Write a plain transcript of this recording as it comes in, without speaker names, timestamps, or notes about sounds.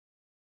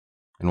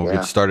And we'll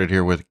Yeah. get started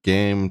here with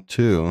game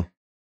 2.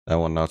 That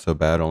one not so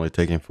bad, only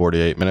taking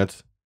 48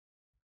 minutes.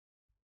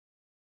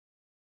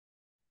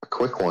 A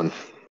quick one.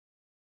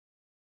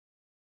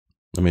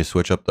 Let me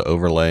switch up the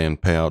overlay and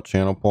payout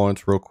channel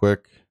points real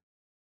quick.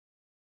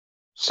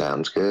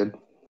 Sounds good.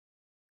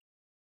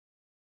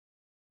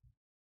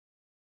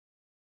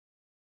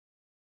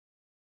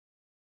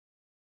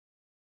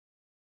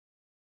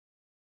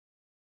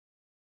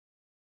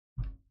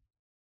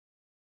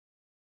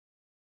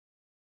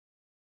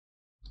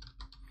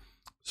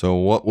 So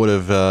what would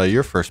have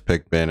your first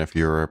pick been if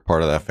you were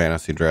part of that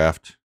fantasy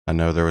draft? I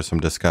know there was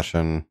some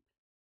discussion.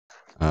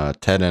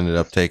 Ted ended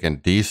up taking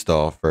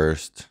D-Stall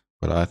first,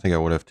 but I think I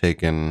would have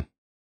taken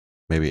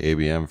maybe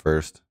ABM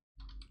first.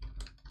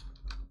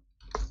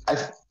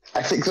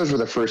 I think those were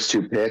the first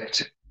two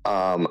picked.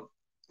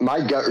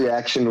 My gut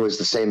reaction was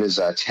the same as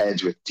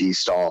Ted's with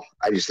D-Stall.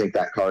 I just think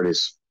that card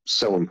is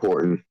so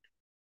important.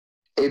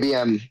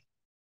 ABM,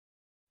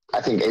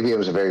 I think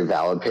ABM is a very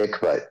valid pick,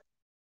 but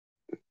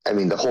I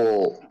mean the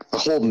whole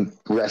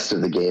rest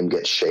of the game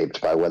gets shaped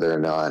by whether or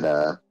not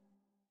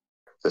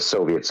the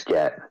Soviets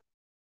get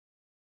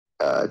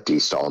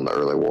D-Stall in the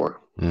early war.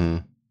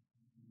 Okay,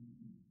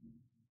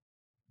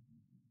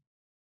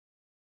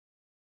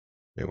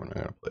 we're not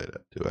going to play it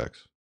at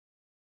 2x.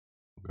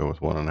 We'll go with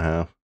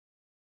 1.5.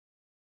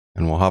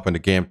 And we'll hop into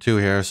game 2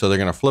 here. So they're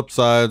going to flip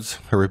sides.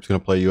 Jarib's going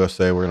to play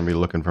USA. We're going to be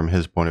looking from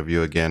his point of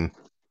view again.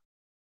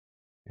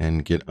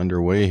 And get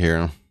underway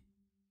here.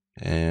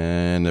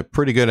 And a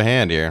pretty good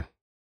hand here.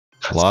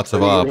 Lots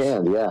of ops.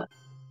 Hand, yeah.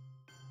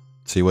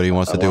 See what he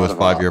wants to do with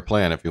 5-year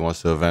plan, if he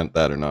wants to event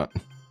that or not.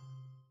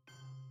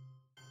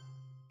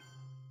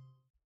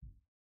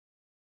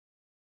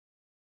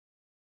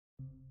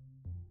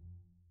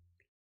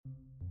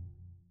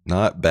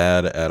 Not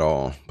bad at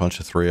all. Bunch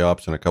of 3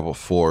 ops and a couple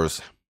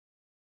 4s.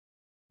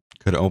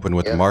 Could open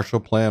with the Marshall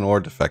Plan or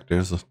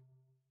defectors.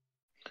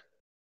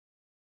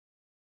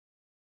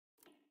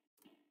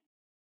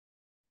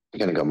 I'm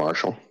going to go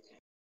Marshall.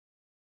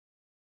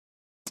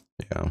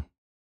 Yeah.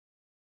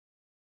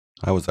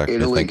 I was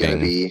actually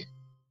thinking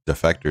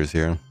defectors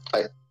here.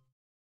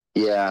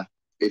 Yeah.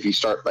 If you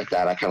start like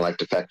that, I kind of like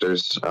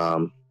defectors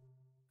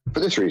for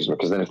this reason,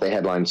 because then if they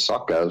headline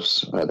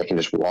Sokovs, they can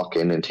just walk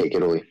in and take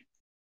Italy.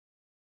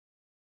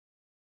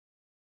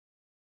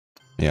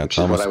 Yeah,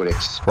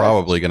 Thomas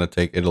probably going to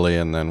take Italy,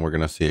 and then we're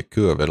going to see a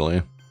coup of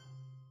Italy.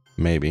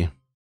 Maybe.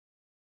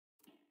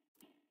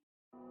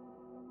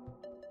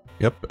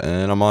 Yep,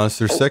 and a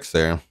monster 6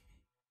 there.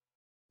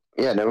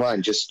 Yeah, never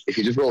mind. Just if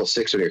you just roll a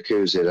 6 on your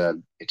coups,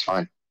 it's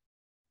fine.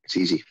 It's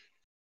easy.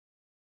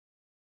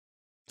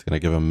 It's going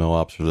to give him mill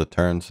ops for the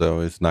turn,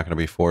 so he's not going to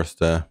be forced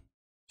to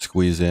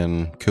squeeze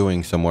in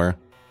cooing somewhere.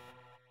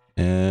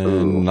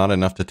 And not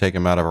enough to take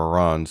him out of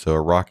Iran, so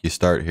a rocky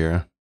start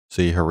here.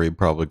 See Jarib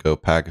probably go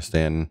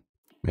Pakistan,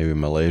 maybe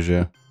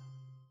Malaysia.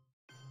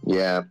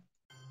 Yeah,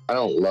 I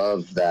don't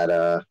love that.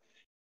 I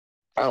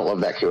don't love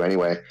that coup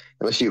anyway.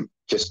 Unless you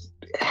just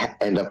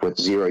end up with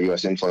 0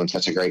 U.S. influence,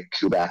 that's a great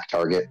coup back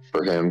target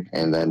for him,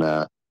 and then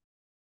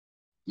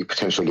you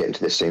potentially get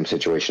into the same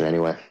situation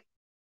anyway.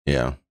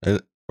 Yeah,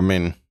 I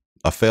mean,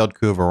 a failed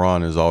coup of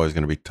Iran is always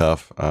going to be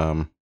tough.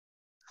 But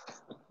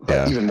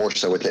yeah, even more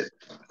so with it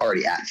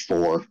already at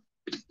 4.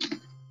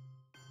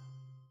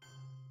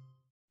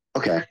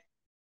 Okay.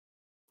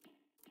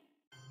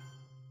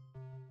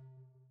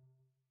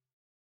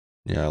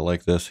 Yeah, I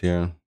like this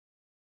here.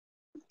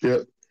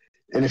 Yep.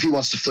 And if he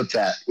wants to flip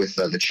that with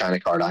the China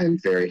card, I am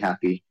very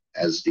happy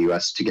as the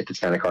U.S. to get the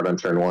China card on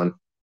turn 1.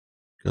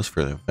 Just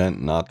for the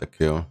event, not the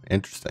coup.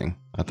 Interesting.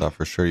 I thought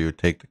for sure you would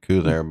take the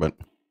coup there, but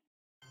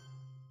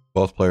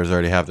both players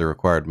already have the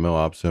required mill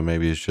op, so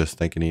maybe he's just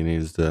thinking he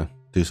needs to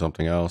do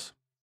something else.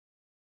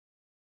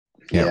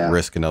 Can't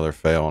risk another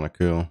fail on a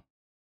coup.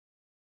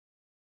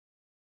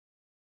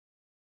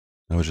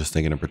 I was just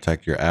thinking to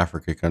protect your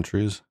Africa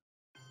countries.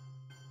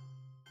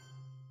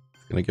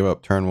 Gonna give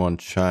up turn 1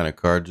 China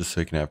card just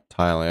so you can have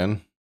Thailand.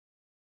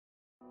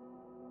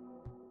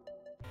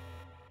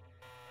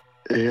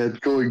 And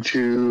going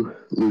to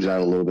lose out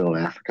a little bit on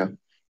Africa.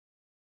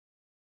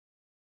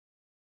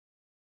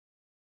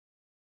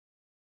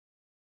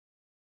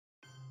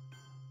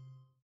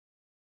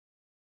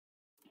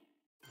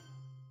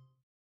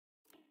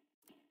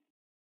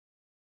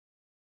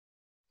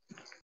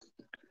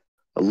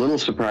 A little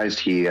surprised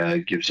he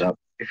gives up,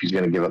 if he's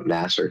going to give up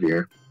Nasser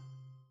here.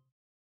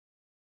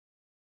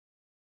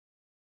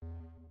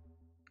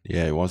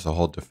 Yeah, he wants to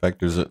hold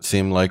defectors, it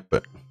seemed like,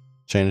 but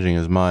changing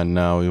his mind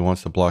now. He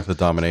wants to block the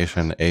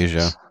domination in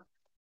Asia.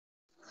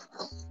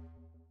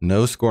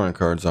 No scoring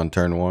cards on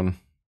turn 1.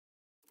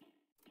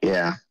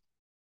 Yeah.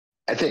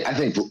 I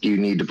think you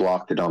need to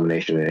block the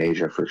domination in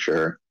Asia for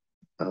sure.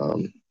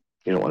 You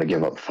don't want to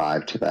give up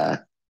 5 to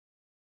that.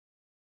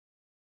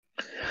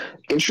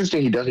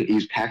 Interesting he doesn't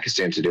use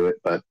Pakistan to do it,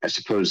 but I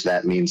suppose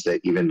that means that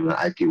even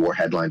the IP war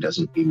headline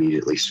doesn't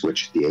immediately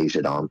switch the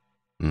Asia dom.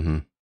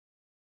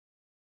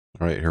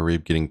 All right,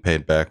 Jarib getting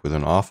paid back with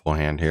an awful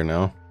hand here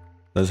now.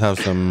 Does have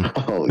some...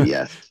 Oh,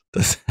 yes.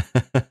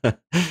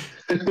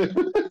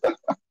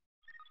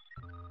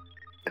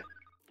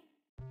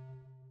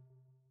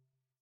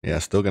 Yeah,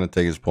 still going to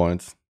take his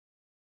points.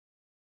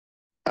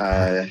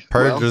 Purge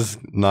Well, is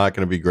not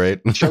going to be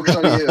great. joke's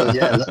on you.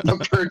 Yeah,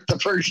 the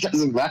purge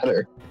doesn't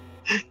matter.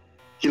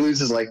 He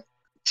loses like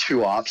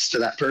 2 ops to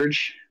that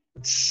purge.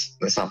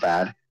 That's not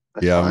bad.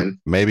 That's fine.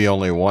 Maybe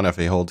only 1 if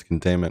he holds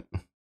containment.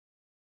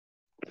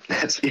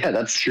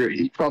 That's true.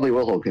 He probably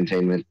will hold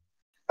containment.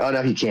 Oh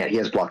no, he can't. He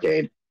has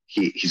blockade.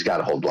 He's got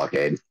to hold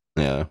blockade.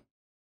 Yeah.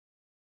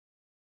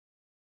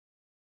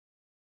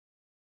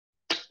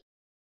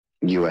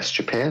 U.S.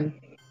 Japan.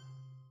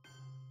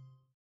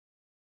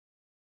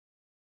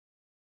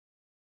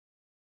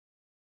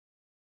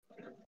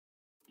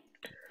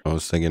 I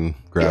was thinking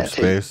grab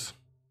space.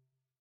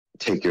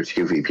 Take your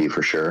 2 VP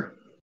for sure.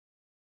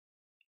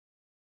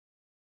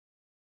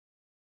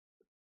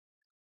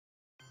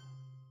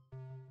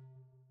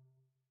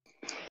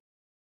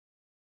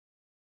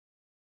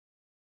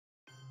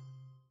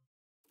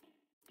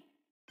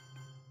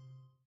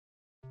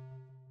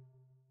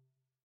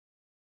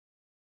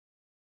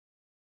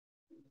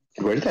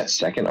 Where did that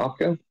second op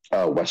go?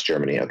 Oh, West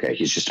Germany. Okay,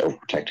 he's just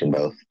overprotecting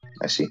both.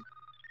 I see.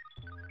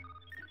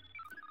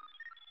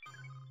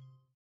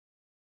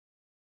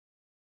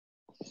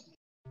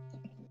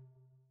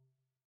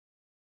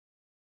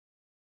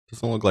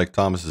 Doesn't look like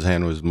Thomas's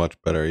hand was much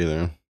better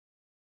either.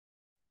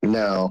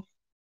 No.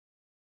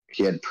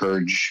 He had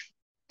Purge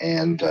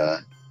and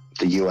the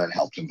UN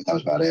helped him, but that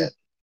was about it.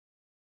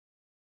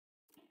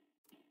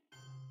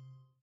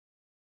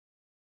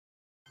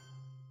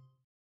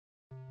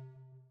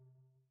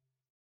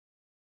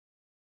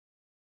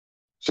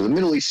 So the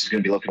Middle East is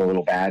going to be looking a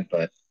little bad,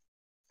 but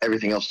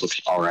everything else looks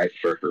all right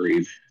for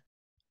Jarib.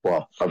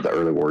 Well, of the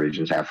early war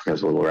regions,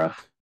 Africa's a little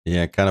rough.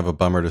 Yeah, kind of a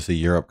bummer to see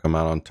Europe come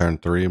out on turn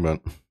 3,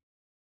 but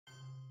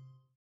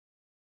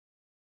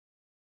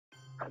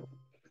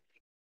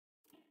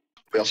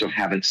we also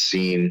haven't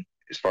seen,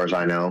 as far as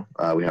I know,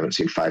 we haven't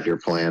seen 5-year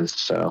plans.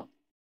 So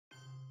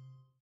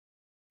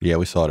yeah,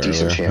 we saw it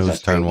earlier. It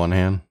was turn 1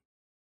 hand.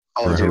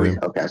 Oh, did we?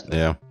 Okay.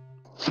 Yeah.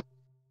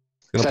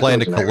 Gonna play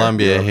into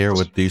Colombia here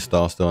with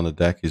D-stall still on the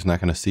deck. He's not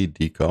gonna see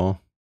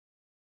decall.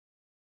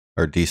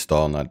 Or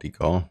D-stall, not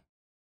decall.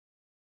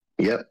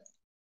 Yep.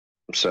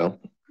 So,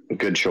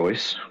 good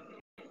choice.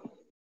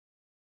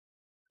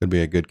 Could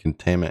be a good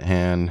containment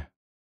hand.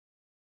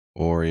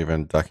 Or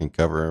even duck and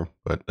cover,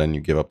 but then you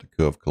give up the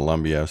coup of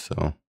Colombia,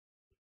 so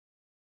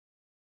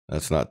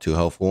that's not too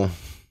helpful.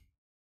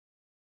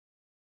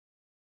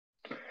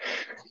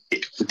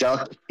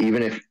 Duck,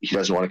 even if he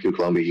doesn't want to coup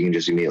Colombia, he can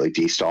just immediately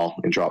de-stall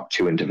and drop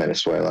 2 into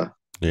Venezuela.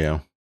 Yeah.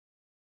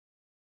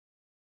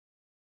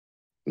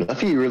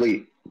 Nothing you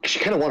really... You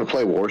kind of want to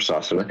play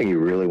Warsaw, so nothing you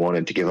really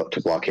wanted to give up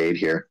to blockade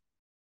here.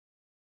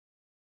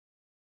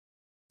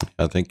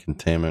 I think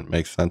containment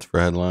makes sense for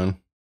headline.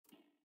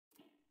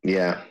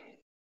 Yeah.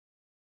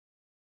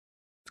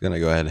 It's going to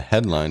go ahead and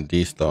headline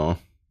D-stall.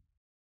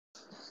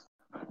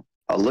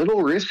 A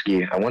little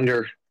risky. I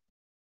wonder...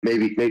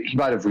 Maybe he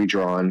might have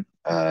redrawn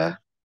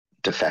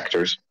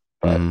defectors,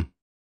 but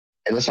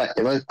unless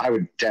I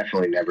would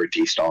definitely never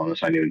de-stall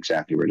unless I knew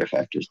exactly where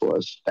defectors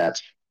was.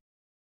 That's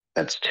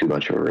too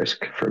much of a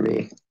risk for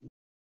me.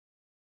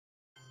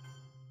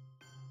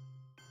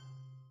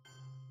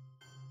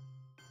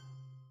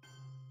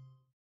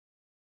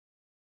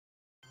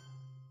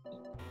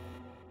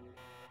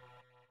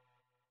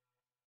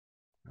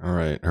 All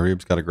right,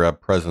 Jarib's got to grab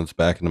presence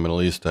back in the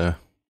Middle East.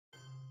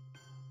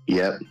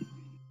 Yep.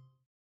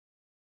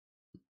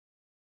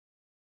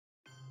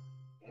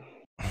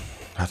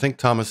 I think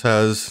Thomas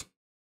has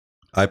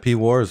IP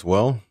war as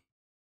well.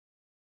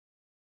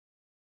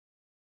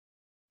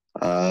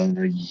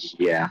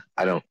 Yeah.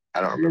 I don't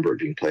remember it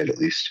being played at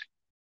least.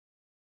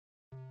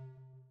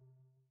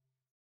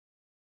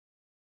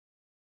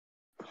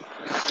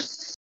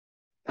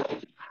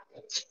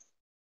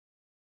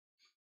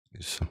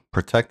 He's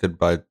protected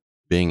by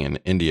being in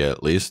India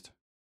at least.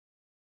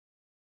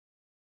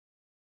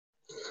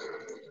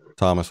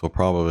 Thomas will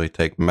probably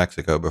take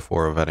Mexico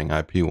before a vetting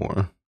IP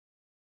war.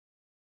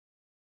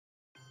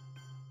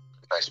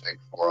 Nice big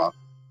 4-op.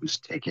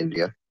 Just take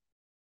India.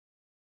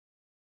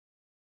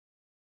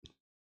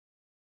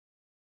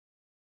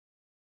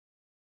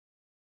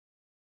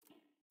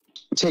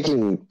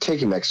 Taking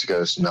Mexico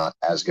is not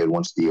as good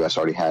once the U.S.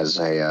 already has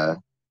a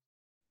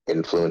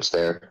influence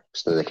there,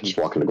 so then they can just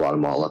walk into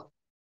Guatemala.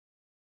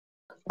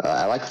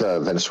 I like the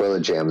Venezuela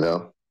jam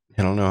though.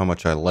 I don't know how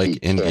much I like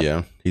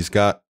India. He's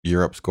got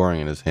Europe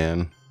scoring in his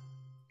hand.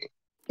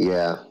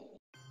 Yeah.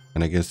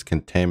 And against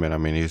containment, I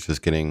mean, he's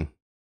just getting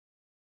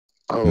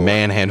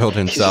manhandled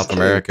in South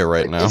America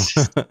right now.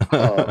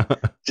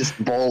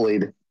 Just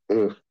bullied.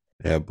 Ugh.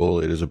 Yeah,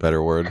 bullied is a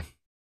better word.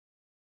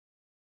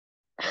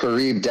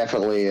 Jarib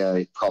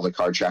definitely probably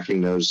card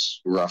tracking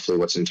knows roughly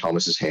what's in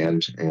Thomas's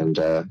hand, and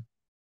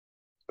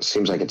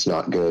seems like it's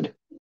not good.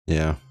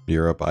 Yeah,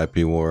 Europe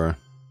IP war.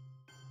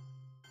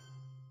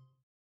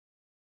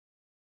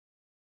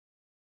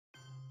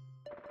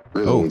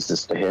 Really needs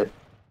this to hit.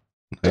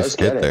 Nice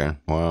hit there.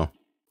 Wow.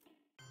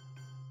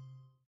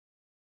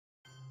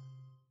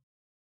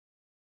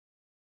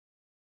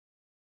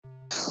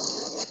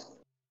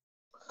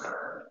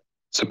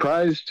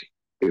 Surprised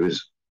it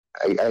was.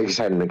 I just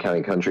hadn't been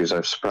counting countries.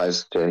 I'm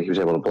surprised he was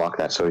able to block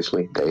that so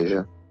easily to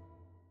Asia.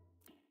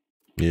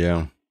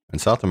 Yeah. And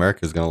South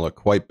America is going to look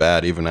quite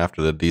bad even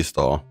after the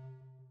D-stall.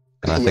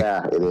 And I think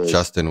Yeah, it is.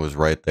 Justin was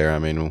right there. I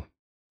mean,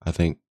 I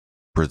think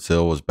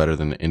Brazil was better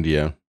than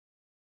India.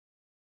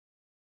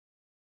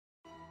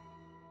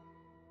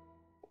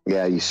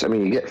 Yeah, you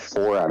get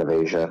 4 out of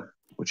Asia,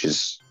 which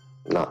is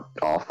not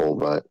awful,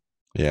 but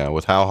Yeah,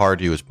 with how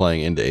hard he was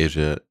playing into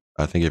Asia,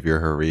 I think if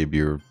you're Jarib,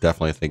 you're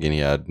definitely thinking he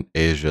had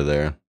Asia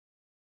there.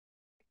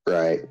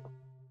 right.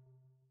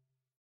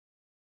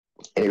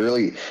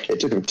 And it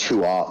took him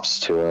 2 ops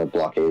to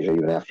block Asia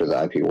even after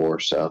the IP war.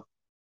 So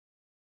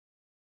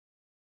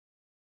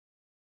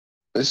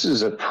this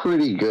is a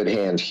pretty good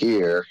hand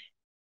here.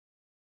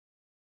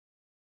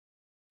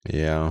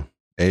 Yeah.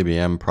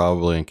 ABM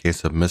probably in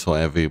case of missile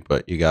envy,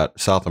 but you got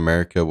South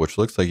America, which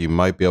looks like you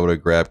might be able to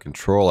grab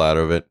control out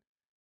of it.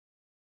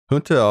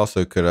 Junta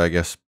also could, I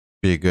guess,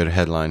 be a good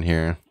headline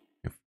here.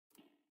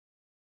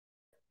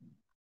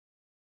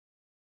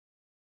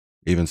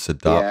 Even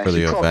Sadat for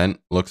the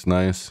event looks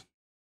nice.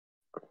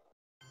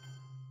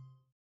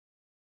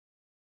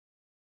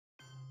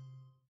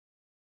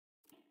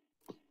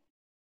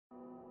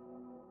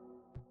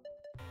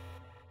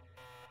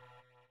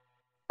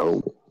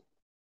 Oh.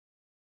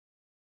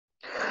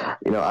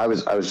 I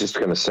was just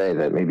going to say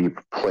that maybe you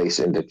place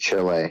into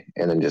Chile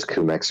and then just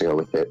coup Mexico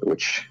with it,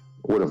 which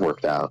would have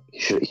worked out. He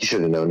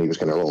should have known he was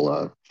going to roll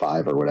a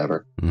 5 or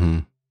whatever. Mm-hmm.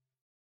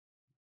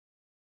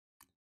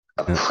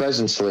 A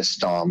presence-less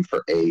Dom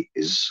for 8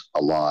 is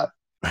a lot.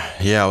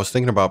 Yeah, I was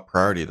thinking about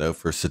priority, though,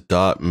 for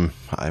Sadat.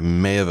 I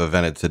may have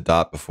evented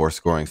Sadat before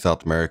scoring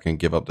South America and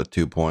give up the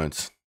 2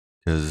 points,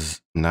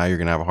 because now you're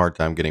going to have a hard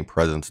time getting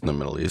presence in the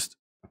Middle East.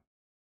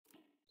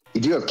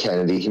 You do have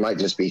Kennedy. He might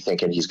just be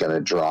thinking he's going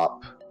to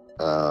drop.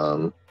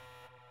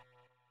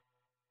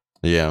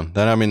 Yeah,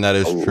 that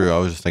is true. I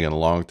was just thinking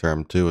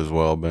long-term, too, as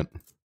well, but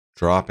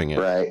dropping it,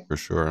 right, for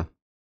sure.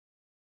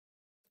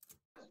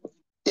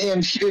 And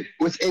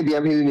with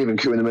ABM, he didn't even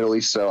coup in the Middle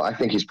East, so I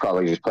think he's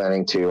probably just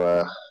planning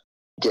to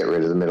get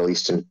rid of the Middle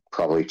East and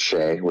probably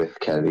Che with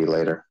Kennedy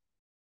later.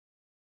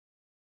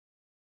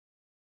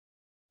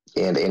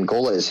 And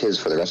Angola is his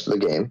for the rest of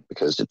the game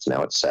because it's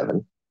now at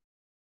 7.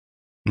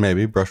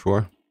 Maybe brush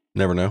war.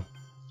 Never know.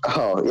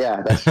 Oh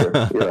yeah, that's true.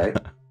 You're right.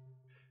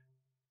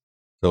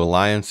 So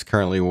Alliance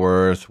currently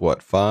worth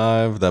what,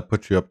 5? That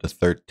puts you up to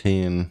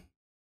 13.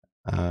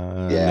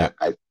 Yeah,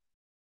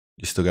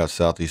 you still got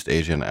Southeast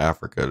Asia and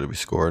Africa to be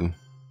scored.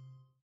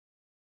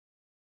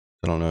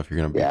 I don't know if you're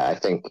going to be I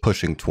think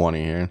pushing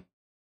 20 here.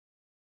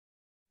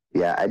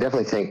 Yeah, I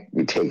definitely think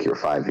you take your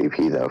 5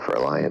 VP though for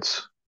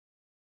Alliance.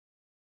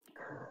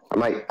 I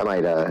might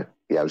I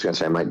was gonna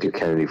say I might do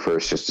Kennedy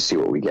first just to see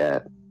what we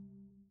get.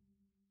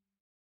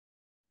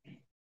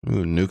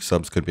 Ooh, nuke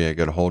subs could be a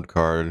good hold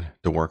card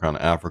to work on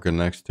Africa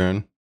next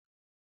turn.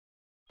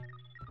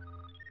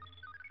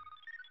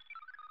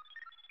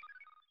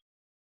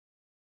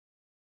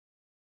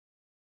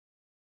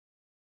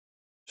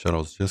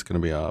 Shuttle's just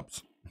going to be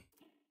ops.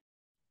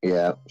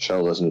 Yeah,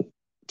 Shuttle doesn't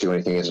do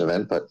anything as an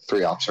event, but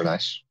 3 ops are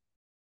nice.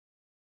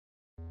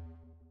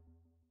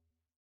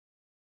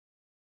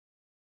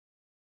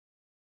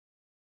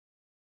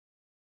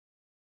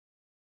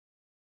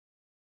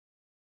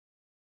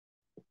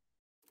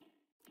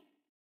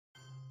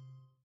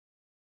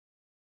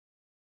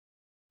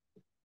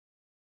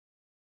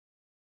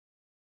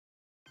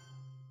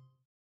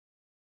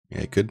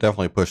 Yeah, it could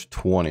definitely push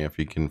 20 if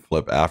you can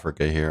flip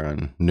Africa here,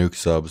 and nuke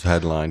subs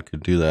headline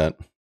could do that.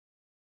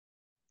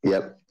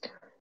 Yep.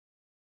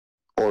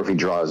 Or if he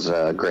draws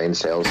grain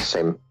sales,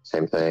 same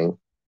thing.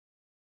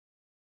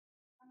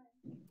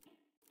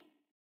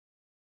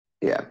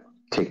 Yeah,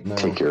 take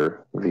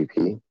your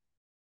VP.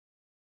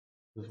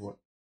 This is what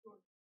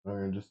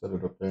I'm just set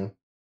it up there.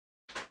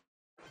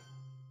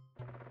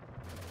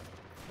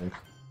 Thanks.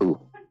 Ooh.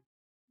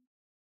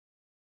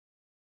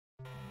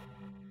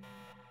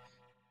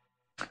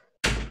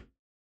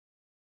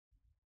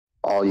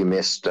 All you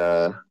missed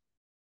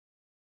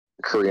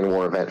Korean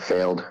War event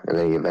failed, and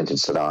then he invented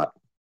Sadat.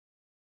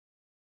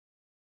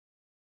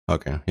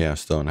 Okay, yeah,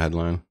 still in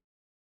headline.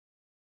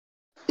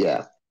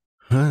 Yeah.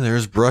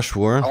 There's Brush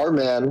War. Our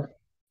man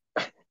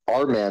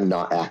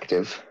not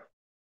active.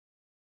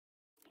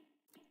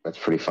 That's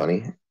pretty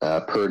funny.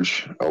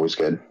 Purge, always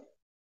good.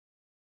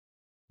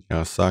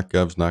 Yeah,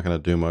 SocGov's not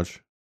going to do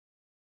much.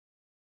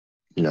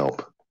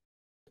 Nope.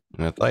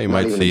 And I thought you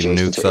might see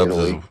nuke subs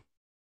as...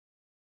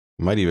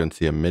 You might even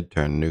see a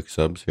mid-turn nuke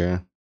subs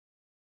here.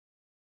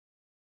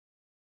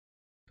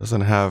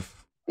 Doesn't have...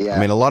 Yeah. I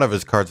mean, a lot of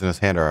his cards in his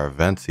hand are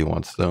events he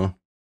wants, though.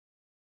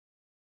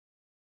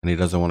 And he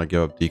doesn't want to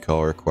give up Decal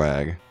or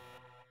Quag.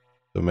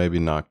 So maybe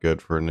not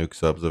good for a nuke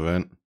subs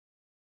event.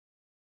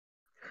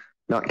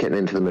 Not getting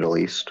into the Middle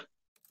East.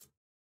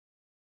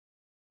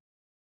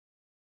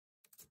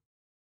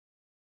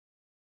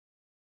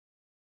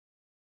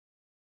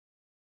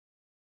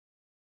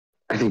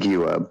 I think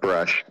you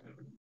brush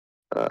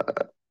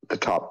the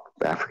top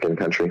African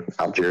country,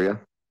 Algeria.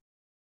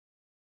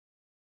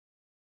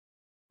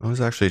 I was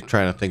actually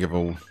trying to think of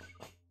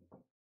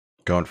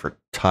going for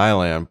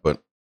Thailand,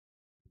 but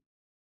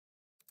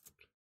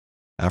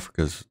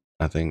Africa's,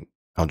 I think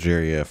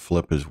Algeria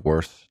flip is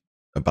worth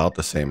about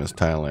the same as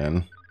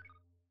Thailand.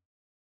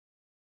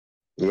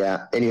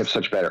 Yeah, and you have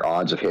such better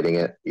odds of hitting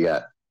it.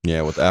 Yeah.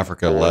 Yeah, with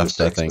Africa 4 and left,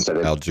 I 6 think instead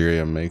of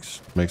Algeria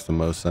makes the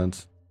most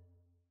sense.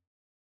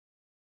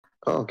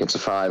 gets a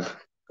 5.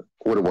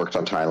 Would have worked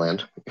on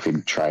Thailand if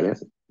he'd tried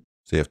it.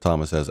 See if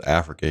Thomas has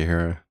Africa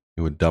here,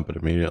 he would dump it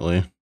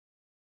immediately.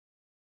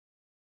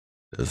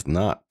 Does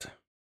not.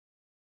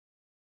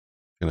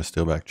 Gonna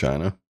steal back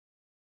China.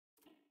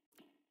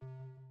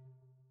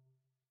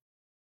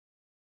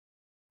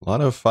 A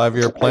lot of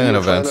 5-year plan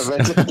events.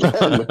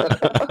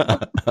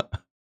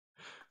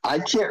 I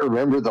can't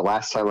remember the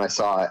last time I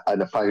saw a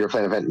 5-year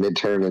plan event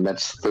midterm, and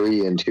that's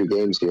 3 in 2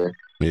 games here.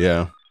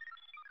 Yeah.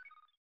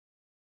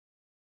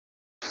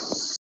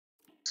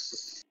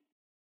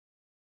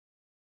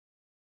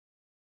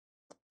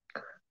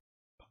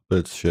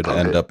 Puppets should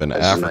end up in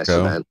That's Africa. A nice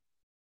event.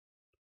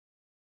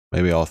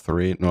 Maybe all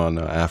 3. No,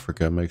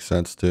 Africa makes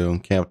sense too.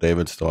 Camp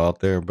David's still out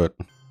there, but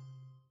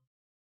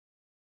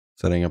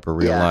setting up a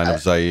real line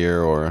of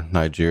Zaire or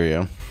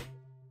Nigeria.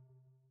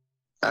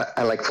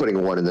 I like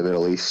putting 1 in the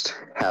Middle East.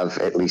 Have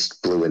at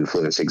least blue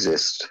influence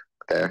exist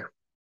there.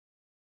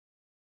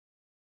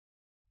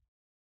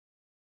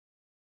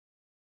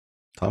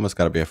 Thomas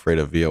got to be afraid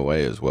of VOA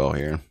as well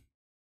here.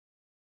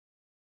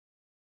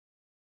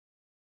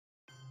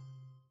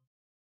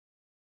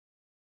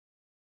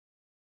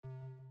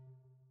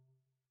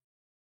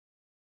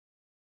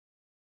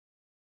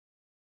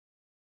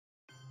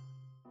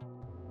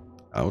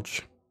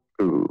 Ouch.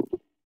 Ooh.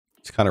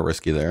 It's kind of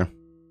risky there.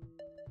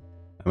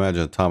 I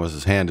imagine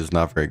Thomas's hand is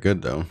not very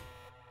good though.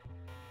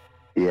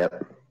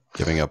 Yep.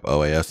 Giving up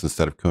OAS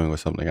instead of cooing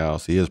with something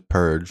else. He is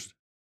purged.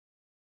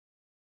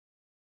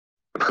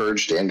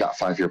 Purged and got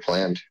 5-year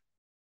planned.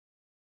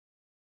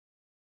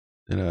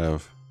 Did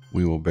have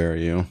We Will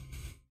Bury You.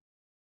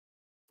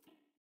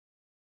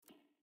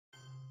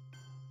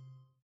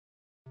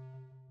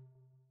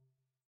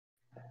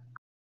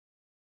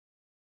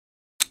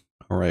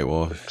 All right,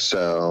 well,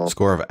 so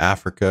score of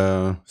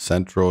Africa,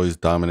 Central, he's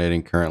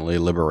dominating currently.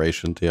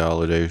 Liberation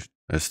Theology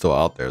is still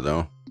out there,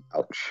 though.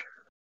 Ouch.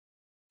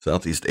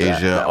 Southeast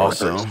Asia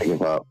also.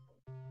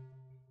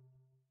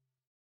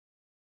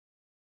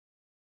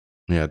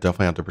 Yeah,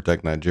 definitely have to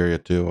protect Nigeria,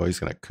 too. Oh, he's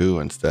going to coup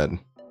instead.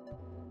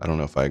 I don't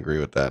know if I agree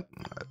with that.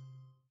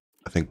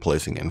 I think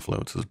placing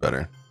influence is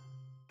better.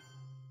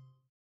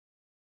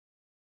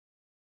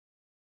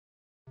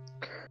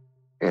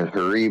 And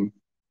Jarib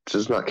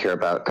does not care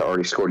about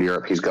already scored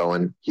Europe. He's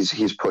going.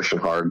 He's pushing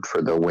hard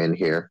for the win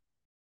here.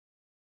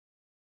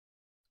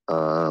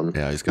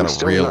 Yeah, he's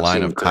got a real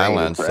line of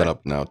Thailand set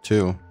up now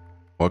too.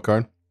 What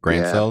card?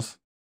 Grain cells?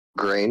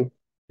 Grain?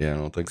 Yeah, I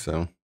don't think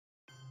so.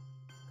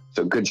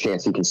 So good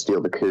chance he can steal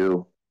the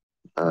coup.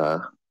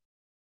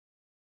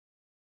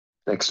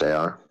 Next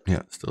AR.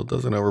 Yeah, still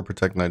doesn't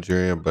overprotect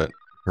Nigeria, but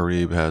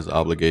Jarib has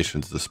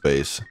obligations to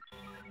space.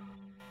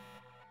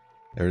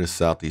 There it is,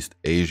 Southeast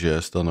Asia,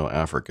 still no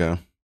Africa.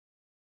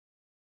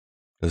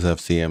 Does have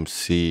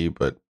CMC,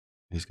 but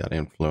he's got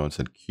influence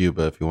in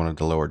Cuba if you wanted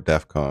to lower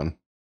DEFCON.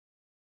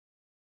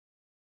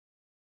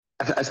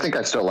 I think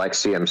I still like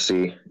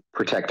CMC.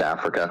 Protect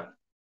Africa.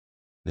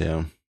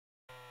 Yeah.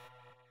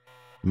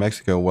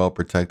 Mexico well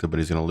protected, but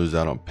he's going to lose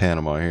out on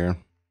Panama here.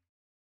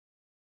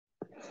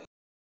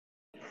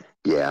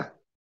 Yeah.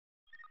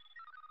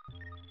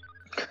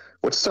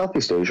 What's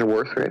Southeast Asia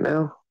worth right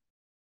now?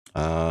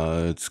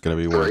 It's going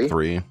to be worth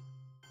 3.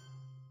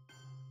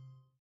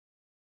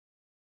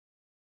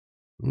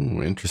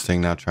 Ooh,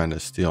 interesting. Now trying to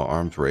steal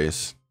arms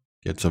race.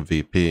 Get some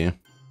VP.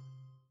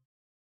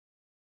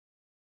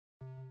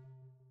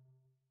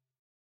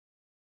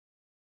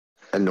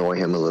 Annoy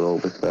him a little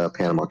with the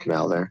Panama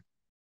Canal there.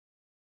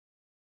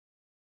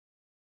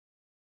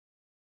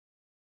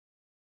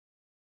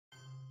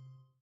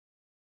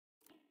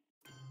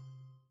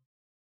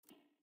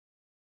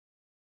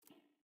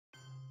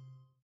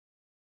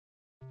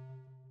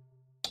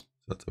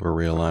 That's a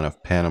real line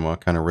of Panama.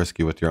 Kind of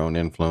risky with your own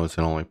influence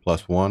and only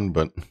 +1,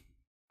 but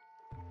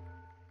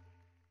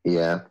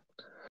yeah.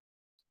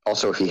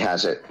 Also, if he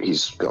has it,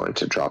 he's going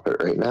to drop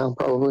it right now,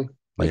 probably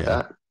like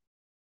that.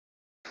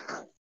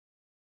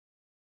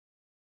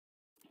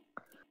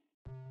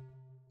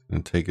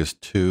 And take us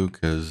 2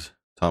 because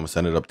Thomas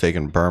ended up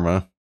taking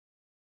Burma.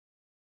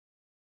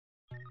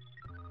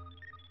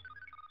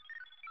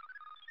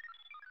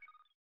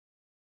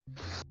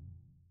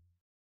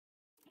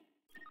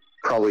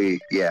 Probably,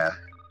 yeah.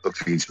 If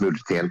he's moved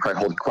at the end, probably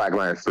hold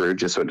Quagmire through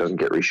just so it doesn't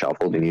get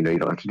reshuffled, and you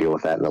don't have to deal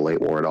with that in the late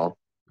war at all.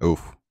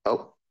 Oof.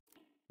 Oh.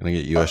 Gonna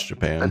get US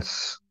Japan.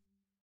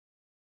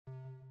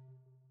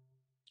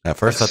 At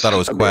first I That's thought it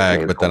was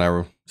Quag, but then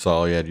I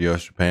saw he had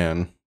US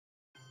Japan.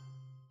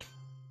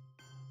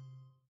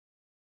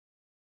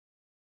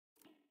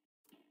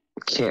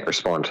 Can't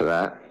respond to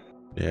that.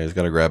 Yeah, he's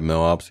got to grab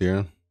mill ops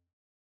here.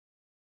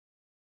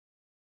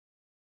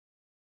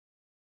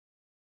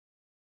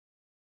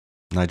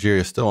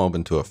 Nigeria's still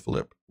open to a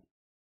flip.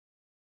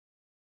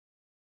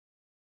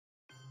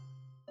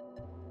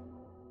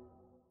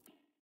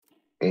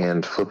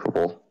 and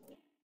flippable.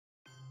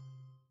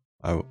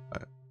 Yeah.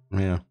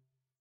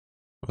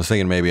 I was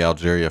thinking maybe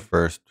Algeria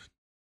first.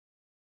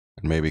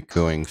 And maybe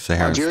cooing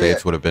Saharan Algeria,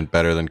 states would have been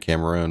better than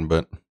Cameroon,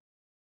 but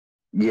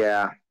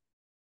yeah,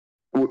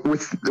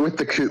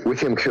 with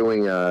him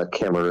cooing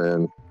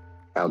Cameroon,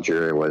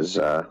 Algeria was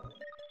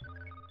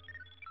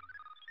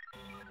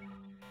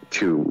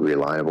too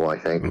reliable, I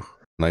think. oof,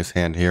 nice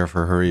hand here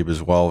for Jarib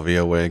as well.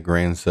 VOA,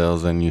 grain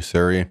sales, and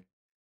Usuri.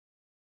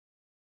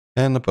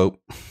 And the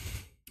Pope,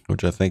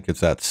 which I think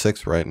it's at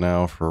 6 right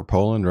now for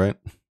Poland, right?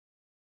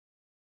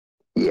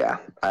 Yeah,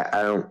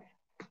 I don't.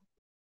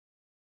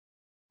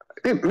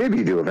 Maybe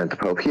you do event the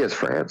Pope. He has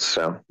France,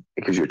 so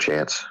it gives you a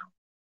chance.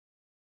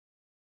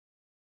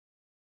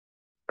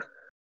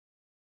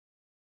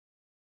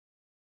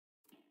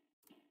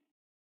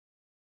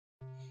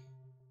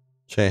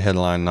 Che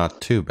headline not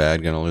too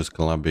bad. Gonna lose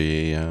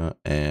Colombia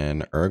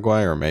and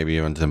Uruguay, or maybe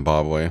even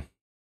Zimbabwe.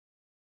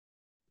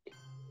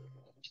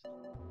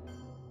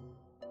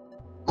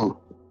 Ooh.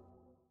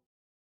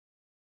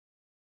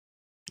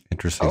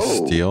 Interesting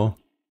steal.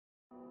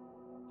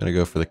 Gonna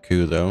go for the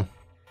coup though.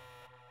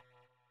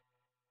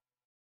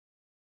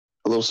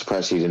 A little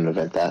surprised he didn't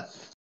event that.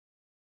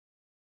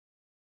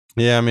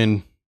 Yeah, I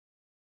mean,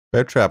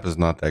 Bear Trap is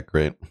not that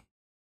great.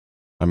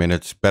 I mean,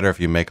 it's better if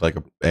you make like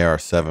a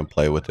AR7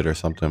 play with it or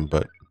something,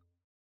 but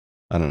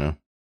I don't know.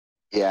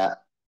 Yeah,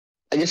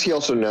 I guess he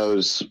also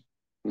knows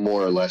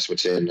more or less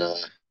what's in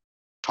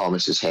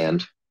Thomas's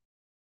hand.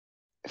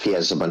 If he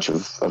has a bunch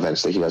of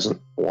events that he doesn't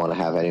want to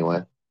have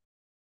anyway.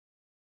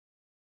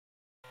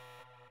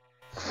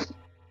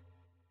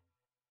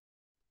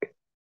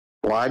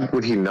 Why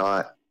would he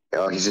not?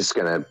 Oh, he's just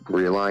gonna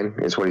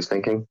realign, is what he's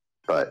thinking.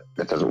 But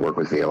that doesn't work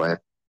with VOA.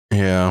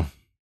 Yeah.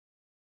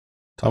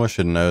 Thomas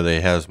should know that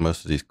he has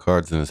most of these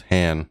cards in his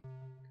hand.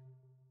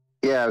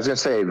 Yeah, I was gonna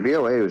say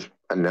VOA was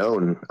a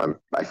known,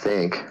 I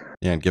think.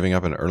 Yeah, and giving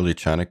up an early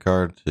China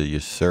card to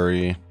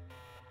Usuri.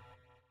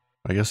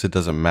 I guess it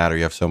doesn't matter.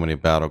 You have so many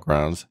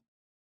battlegrounds.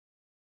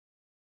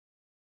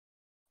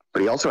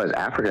 But he also has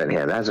Africa in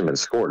hand. That hasn't been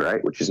scored,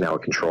 right? Which is now a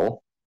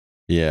control.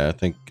 Yeah, I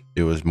think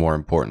it was more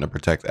important to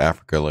protect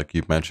Africa, like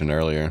you mentioned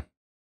earlier.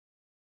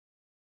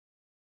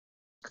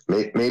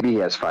 Maybe he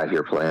has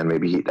 5-year plan.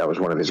 Maybe that was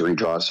one of his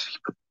redraws.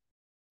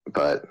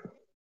 But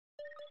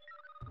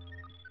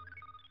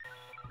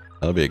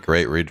that'll be a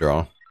great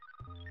redraw.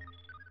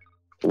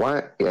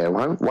 Why? Yeah.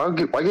 Why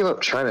give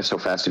up China so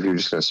fast if you're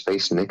just going to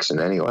space Nixon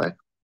anyway?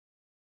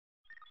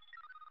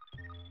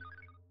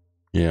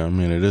 Yeah, I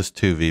mean, it is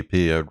 2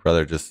 VP. I'd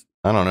rather just,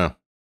 I don't know.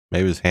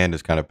 Maybe his hand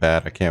is kind of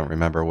bad. I can't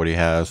remember what he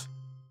has.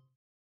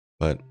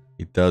 But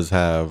he does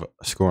have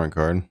a scoring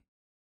card.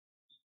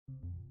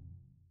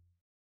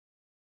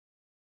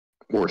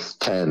 Worth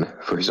 10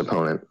 for his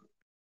opponent.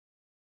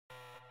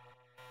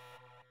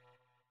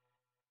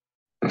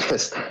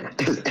 Just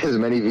as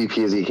many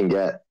VP as he can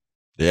get.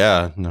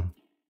 Yeah, no.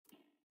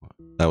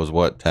 That was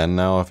what, 10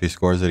 now if he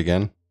scores it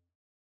again?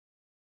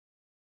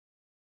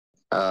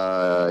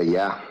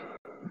 Yeah.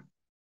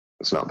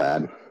 It's not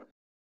bad.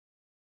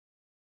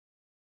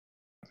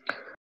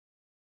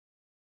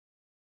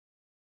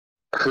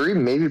 Curry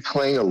maybe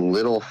playing a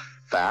little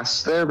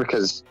fast there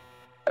because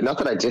not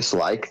that I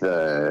dislike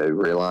the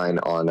reline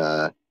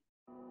on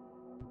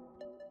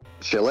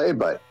Chile,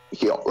 but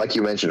he, like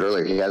you mentioned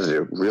earlier, he has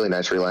a really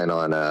nice reline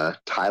on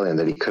Thailand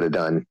that he could have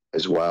done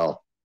as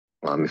well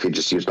if he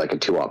just used like a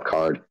 2-op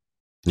card.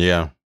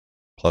 Yeah,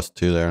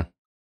 +2 there.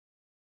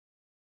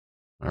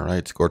 All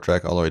right, score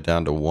track all the way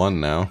down to 1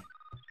 now.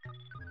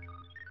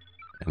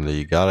 And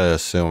you gotta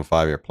assume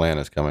 5-year plan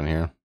is coming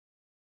here.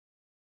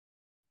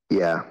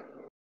 Yeah.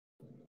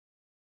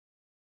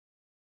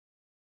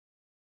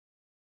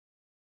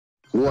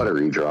 What a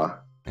redraw.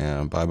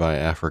 Yeah, bye-bye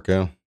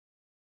Africa.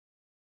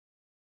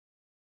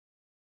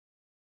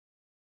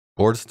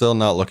 Board's still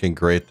not looking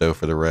great, though,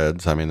 for the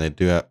Reds. I mean, they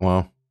do have,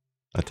 well,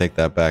 I take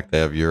that back. They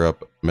have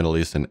Europe, Middle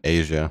East, and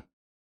Asia.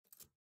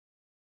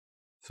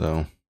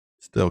 So,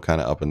 still kind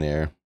of up in the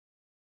air.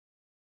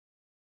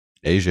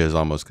 Asia is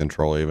almost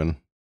control, even.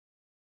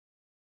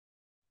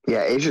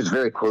 Yeah, Asia's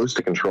very close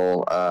to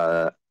control.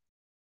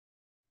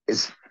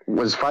 Was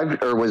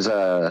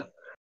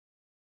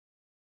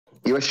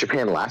US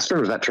Japan last turn,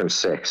 or was that turn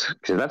 6?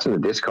 Because that's in the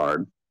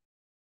discard.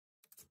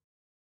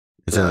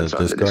 It's in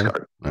the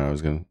discard? No, I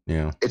was gonna,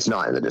 yeah. It's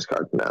not in the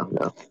discard.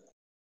 No.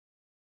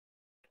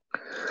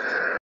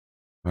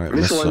 All right,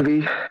 this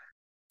 1v,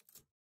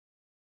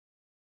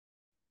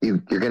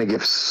 you're gonna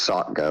give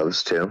Sock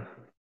goes too,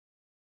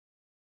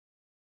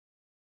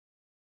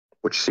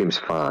 which seems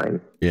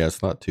fine. Yeah,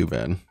 it's not too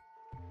bad.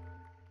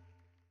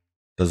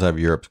 Does have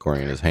Europe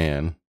scoring in his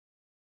hand.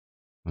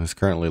 He's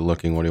currently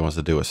looking what he wants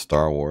to do with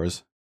Star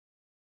Wars.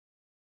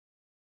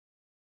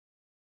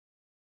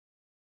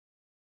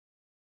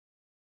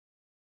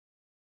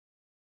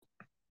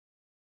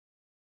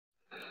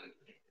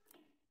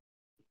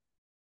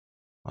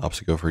 Opts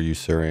to go for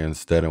Usuri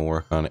instead and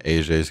work on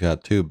Asia. He's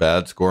got 2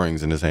 bad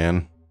scorings in his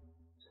hand.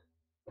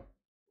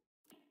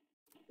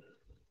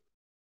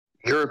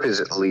 Europe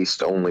is at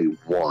least only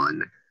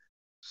 1,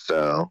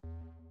 So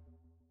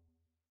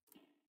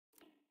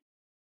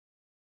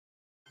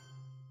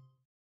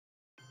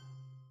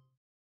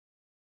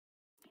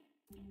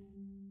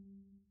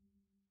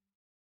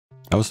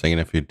I was thinking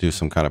if you do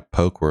some kind of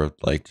poke where it,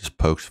 like, just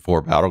pokes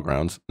 4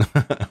 battlegrounds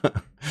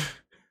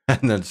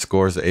and then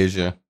scores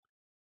Asia.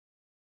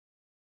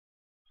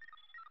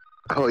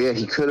 oh yeah,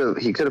 he could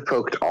have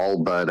poked all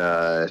but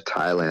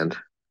Thailand.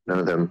 None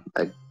of them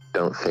I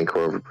don't think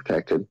were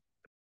overprotected.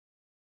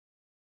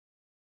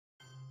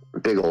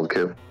 Big old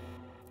coup.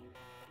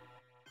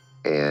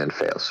 And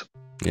fails.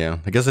 Yeah,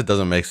 I guess it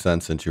doesn't make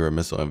sense since you were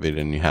missile envied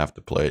and you have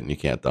to play it and you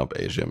can't dump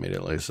Asia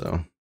immediately,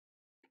 so.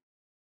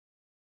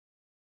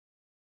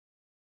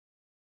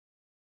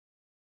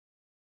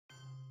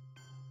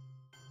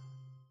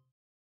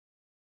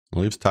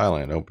 Leaves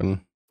Thailand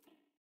open.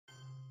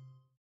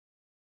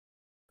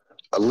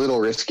 A little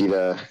risky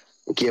to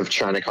give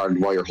China card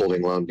while you're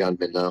holding lone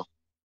gunman, though.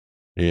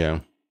 Yeah.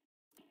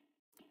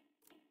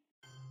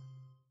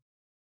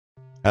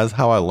 As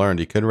how I learned,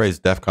 you could raise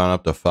DEFCON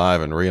up to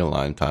 5 and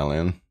realign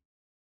Thailand.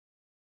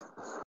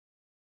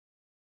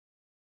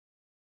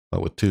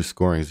 But with 2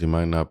 scorings, you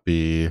might not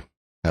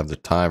have the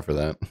time for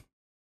that.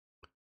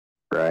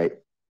 Right.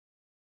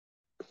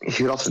 He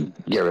could also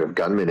get rid of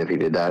gunman if he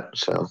did that,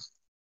 so.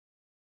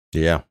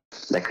 Yeah.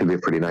 That could be a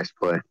pretty nice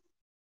play.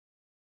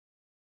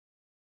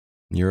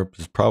 Europe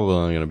is probably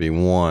only going to be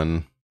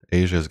 1.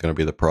 Asia is going to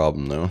be the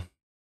problem, though.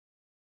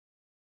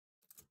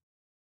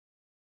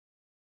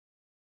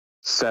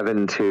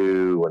 7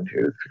 to 1, 2,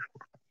 3, 4,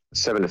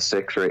 7 to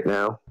 6 right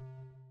now.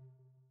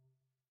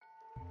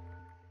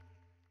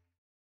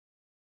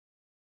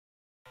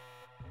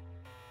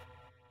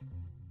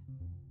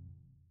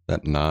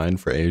 That 9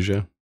 for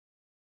Asia.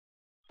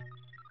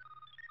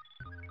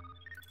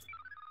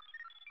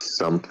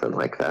 Something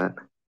like that.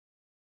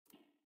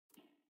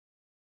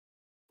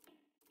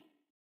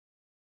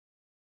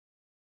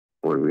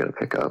 What are we going to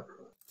pick up?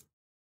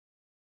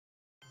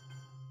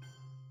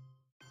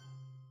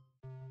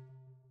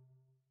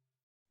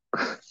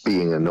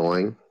 Being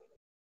annoying.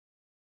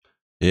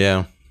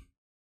 Yeah.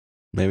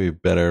 Maybe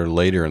better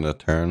later in the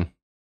turn.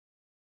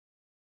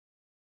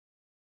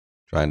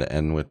 Trying to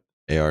end with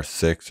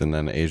AR6 and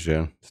then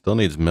Asia. Still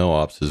needs mill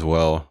ops as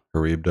well.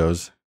 Jarib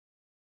does.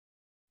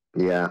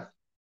 Yeah.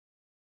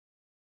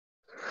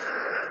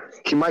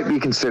 He might be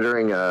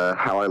considering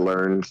how I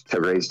learned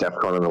to raise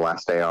DEFCON in the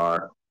last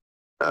AR.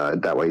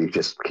 That way you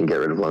just can get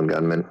rid of lone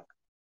gunman.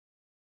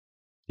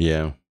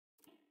 Yeah.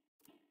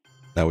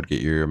 That would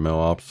get you your mill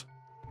ops.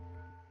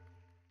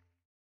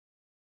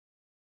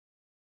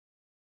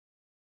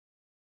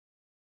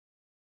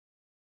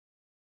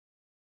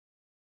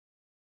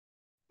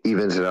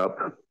 Evens it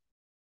up.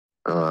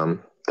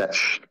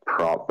 That's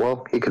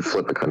well, he could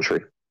flip a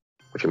country,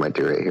 which he might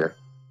do right here.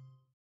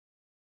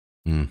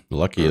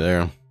 Lucky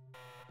there.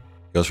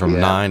 Goes from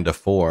 9 to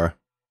 4.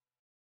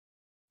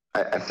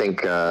 I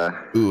think.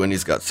 Ooh, and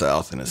he's got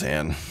South in his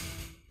hand.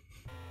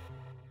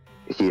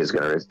 He is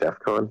going to raise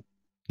DEFCON.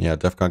 Yeah,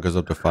 DEFCON goes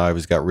up to 5.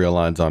 He's got real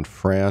lines on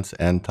France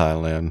and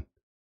Thailand.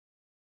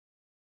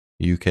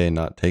 UK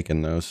not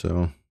taken though,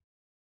 so.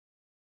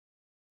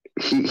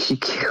 He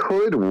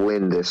could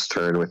win this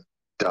turn with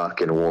Duck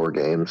and War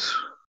Games.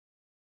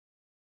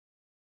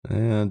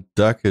 And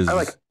Duck is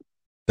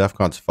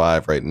DEFCON's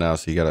 5 right now,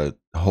 so you gotta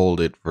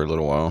hold it for a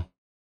little while.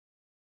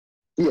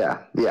 Yeah,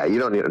 you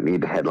don't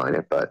need to headline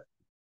it, but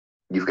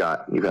you've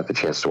got the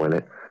chance to win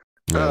it.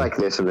 Yeah. I like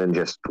this, and then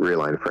just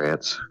realign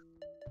France.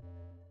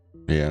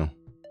 Yeah.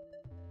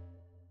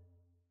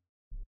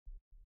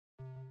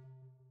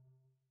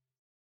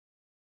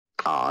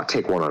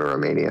 Take 1 on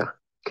Romania,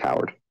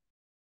 coward.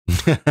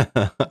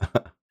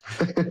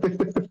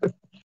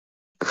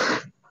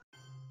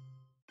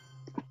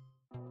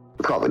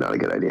 Probably not a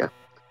good idea.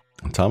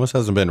 Thomas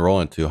hasn't been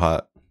rolling too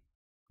hot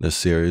this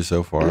series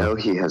so far. No,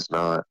 he has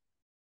not.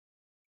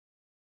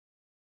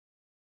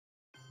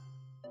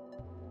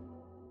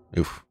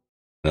 Oof.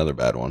 Another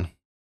bad one.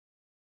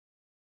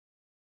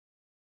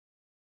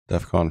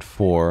 DEFCON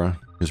 4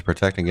 is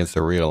protecting against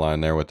the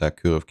realign there with that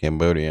coup of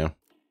Cambodia.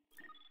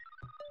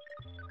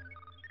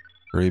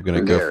 Or are you going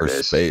to go for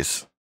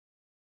space?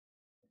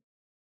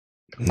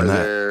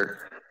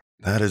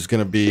 That is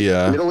going to be...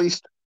 Middle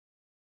East?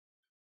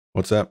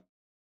 What's that?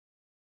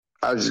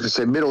 I was just going to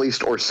say Middle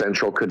East or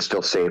Central could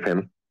still save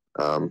him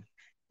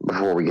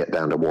before we get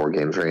down to War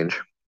Games range.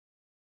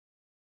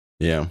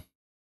 Yeah.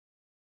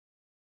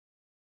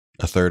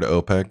 A third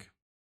OPEC.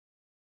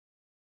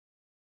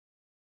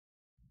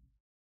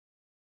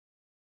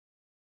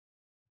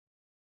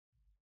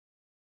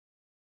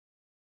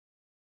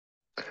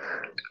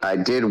 I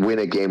did win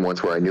a game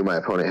once where I knew my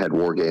opponent had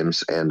War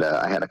Games, and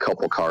I had a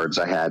couple cards.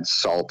 I had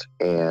Salt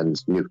and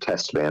Nuke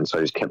Test Ban, so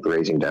I just kept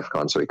raising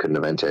DEFCON so he couldn't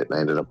event it, and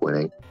I ended up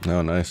winning.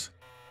 Oh, nice.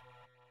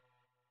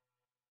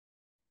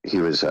 He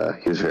was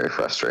very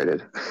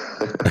frustrated.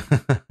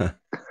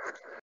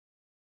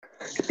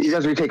 You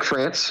guys retake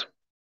France?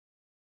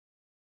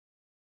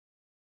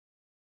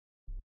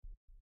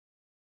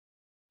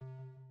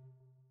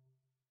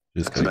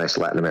 It's a nice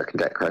Latin American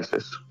debt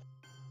crisis.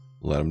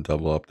 Let him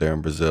double up there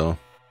in Brazil.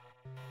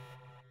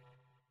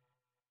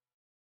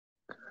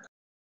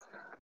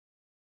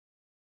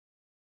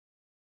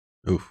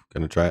 Oof,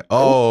 gonna try.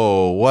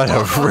 Oh, what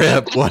a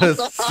rip. What a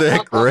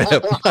sick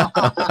rip.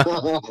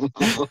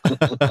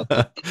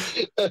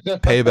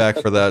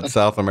 Payback for that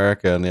South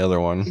America and the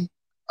other one.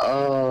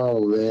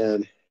 Oh,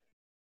 man.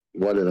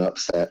 What an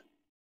upset.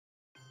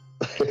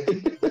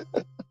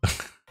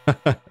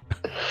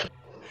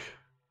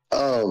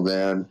 Oh,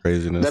 man.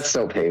 Craziness. That's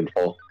so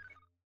painful.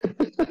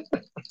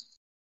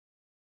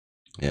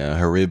 Yeah,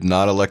 Jarib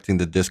not electing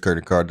to discard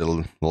a card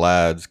to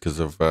lads because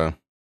of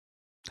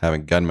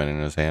having gunman in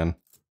his hand.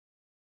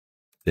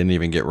 Didn't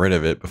even get rid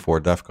of it before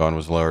DEFCON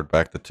was lowered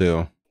back to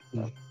 2.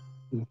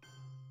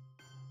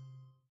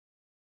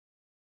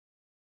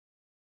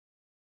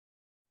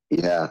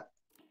 Yeah.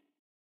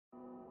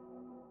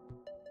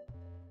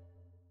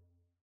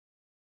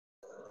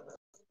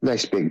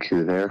 Nice big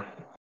coup there.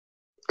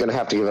 Gonna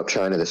have to give up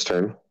China this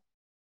turn.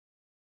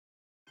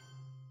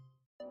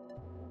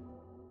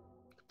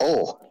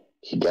 Oh,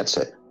 he gets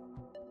it.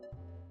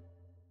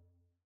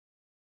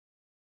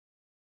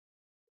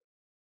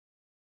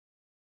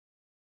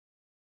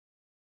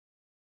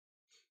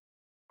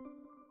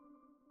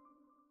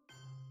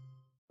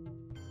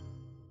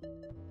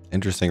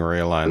 Interesting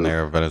realign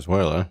there of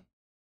Venezuela.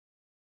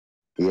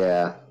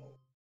 Yeah.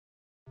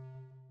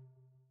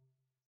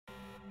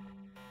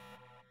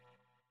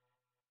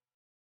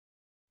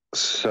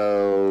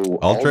 So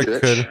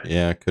Aldrich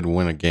could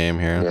win a game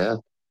here. Yeah.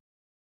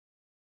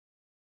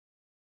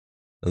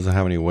 Doesn't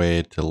have any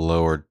way to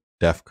lower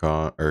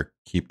DEFCON or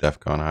keep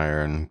DEFCON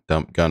higher and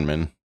dump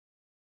gunman.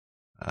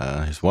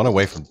 He's one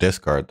away from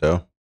discard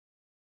though.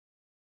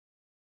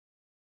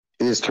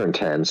 It is turn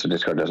 10, so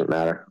discard doesn't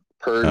matter.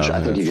 Purge,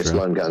 I think you just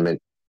loan gunman.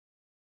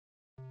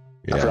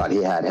 Yeah. I forgot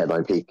he had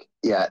headline peak.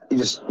 Yeah,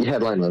 you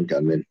headline loan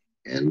gunman,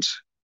 and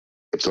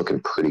it's looking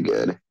pretty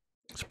good.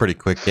 It's a pretty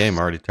quick game.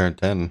 Already turned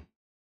 10.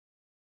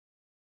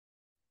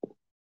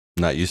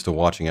 Not used to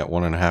watching at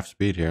 1.5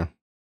 speed here.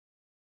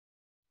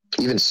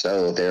 Even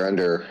so, they're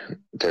under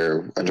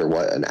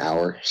what, an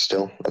hour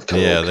still of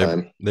total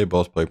time. They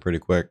both play pretty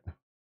quick.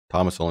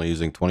 Thomas only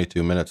using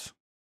 22 minutes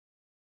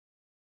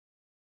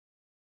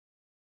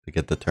to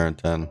get the turn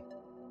 10.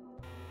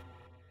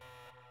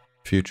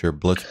 Future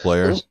blitz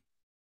player.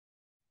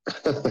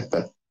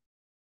 A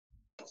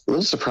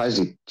little surprised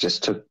he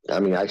just took. I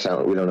mean, we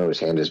don't know what his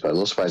hand is, but a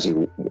little surprised he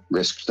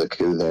risked the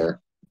coup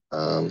there.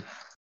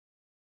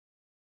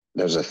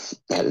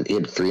 He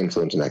had 3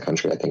 influence in that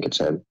country, I think it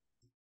said.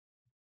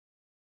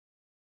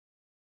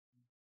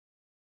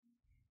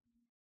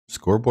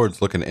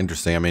 Scoreboard's looking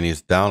interesting. I mean,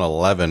 he's down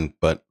 11,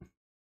 but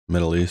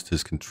Middle East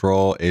is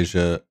control.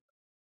 Asia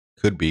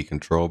could be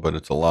control, but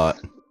it's a lot.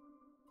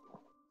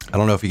 I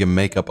don't know if he can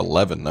make up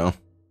 11 though.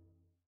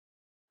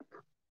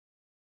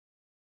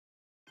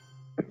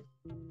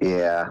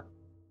 Yeah.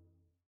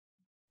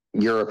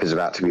 Europe is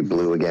about to be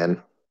blue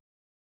again.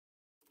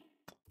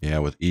 Yeah,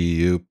 with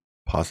EU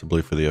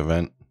possibly for the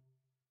event.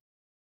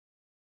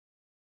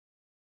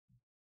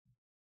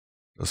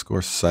 The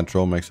score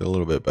central makes it a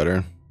little bit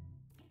better.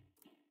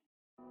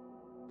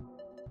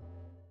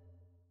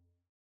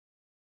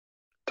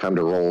 Time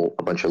to roll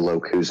a bunch of low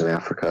coups in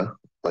Africa,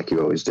 like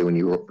you always do when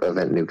you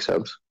event nuke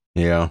subs.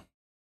 Yeah.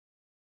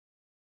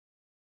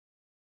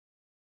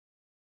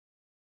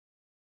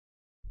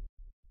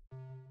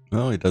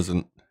 Well, he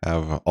doesn't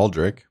have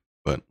Aldrich,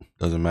 but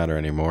doesn't matter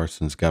anymore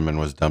since Gunman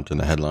was dumped in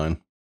the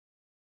headline.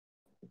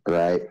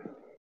 Right.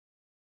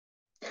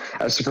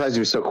 I was surprised he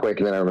was so quick,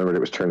 and then I remembered it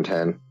was turn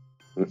 10.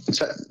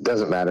 It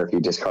doesn't matter if you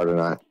discard or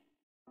not.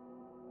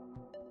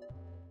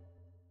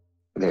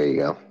 There you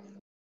go.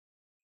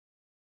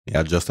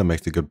 Yeah, Justin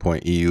makes a good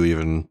point. EU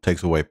even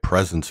takes away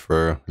presence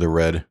for the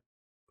red.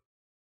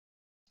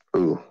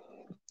 Ooh.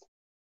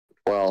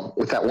 Well,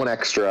 with that one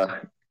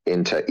extra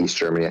into East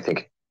Germany, I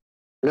think.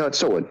 No, it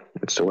still would.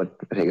 It still would.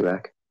 I take it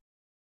back.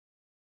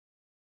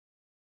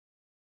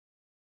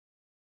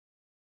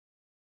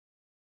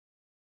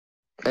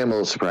 I'm a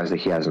little surprised that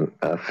he hasn't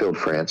filled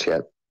France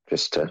yet,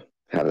 just to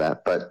have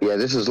that. But yeah,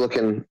 this is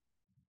looking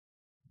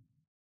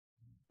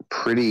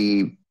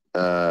pretty.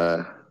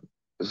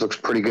 This looks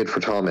pretty good for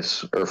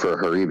Thomas, or for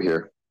Jarib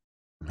here.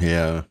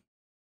 Yeah.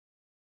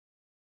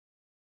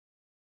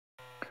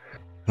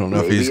 I don't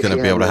know if he's going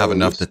to be able to have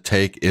enough to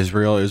take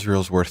Israel.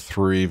 Israel's worth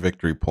 3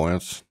 victory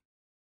points.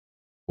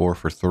 4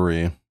 for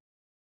 3.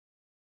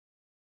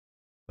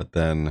 But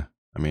then,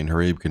 I mean,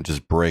 Jarib can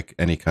just break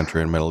any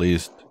country in the Middle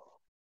East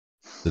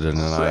to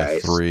deny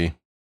 3.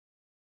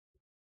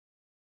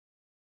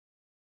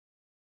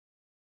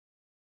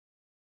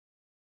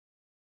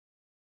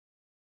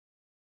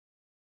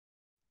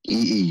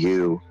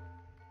 EEU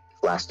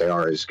last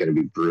AR is going to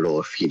be brutal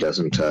if he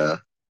doesn't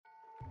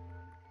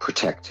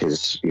protect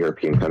his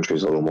European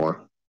countries a little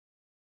more.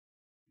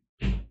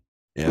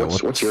 Yeah,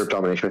 what's Europe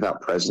domination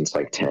without presence?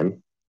 Like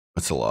 10?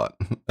 That's a lot.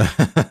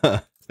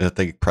 I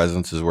think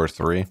presence is worth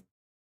 3.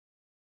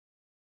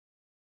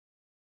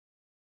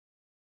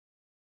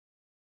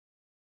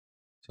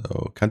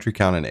 So country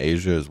count in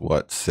Asia is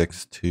what,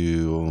 6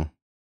 to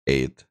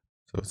 8th,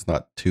 so it's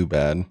not too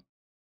bad.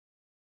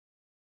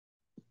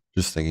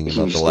 Just thinking He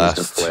about the just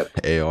needs to last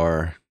flip.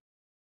 AR,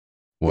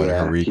 what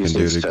Yeah, Jarib he can just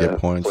do needs to get to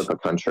points. flip a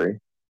country.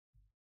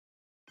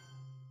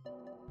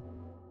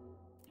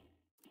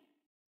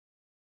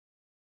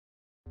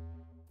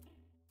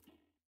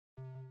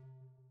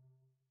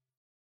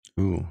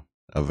 Ooh,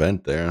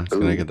 event there. It's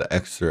going to Ooh. get the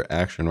extra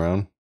action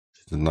round,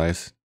 which is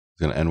nice. It's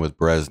going to end with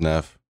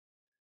Brezhnev,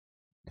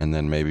 and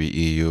then maybe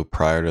EU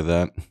prior to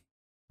that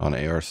on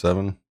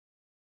AR7.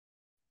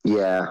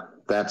 Yeah,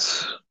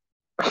 that's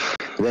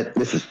that.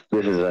 This is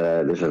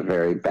a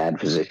very bad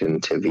position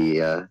to be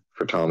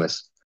for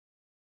Thomas.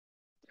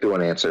 2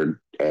 unanswered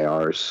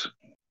ARs.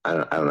 I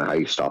don't know how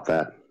you stop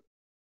that.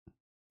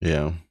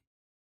 Yeah.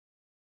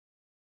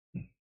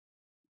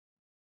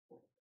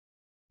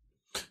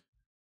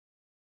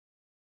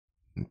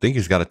 I think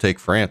he's got to take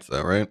France,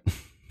 though, right?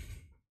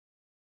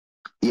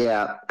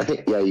 Yeah, I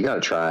think you got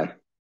to try.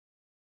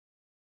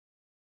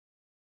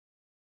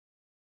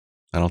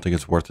 I don't think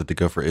it's worth it to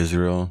go for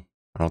Israel.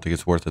 I don't think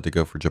it's worth it to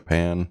go for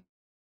Japan.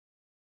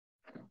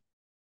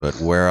 But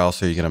where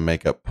else are you going to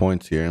make up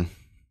points here?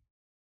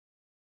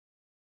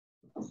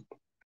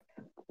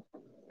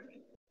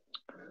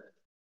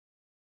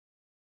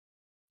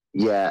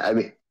 Yeah, I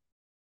mean,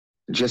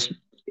 just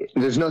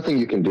there's nothing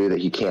you can do that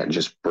he can't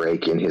just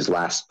break in his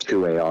last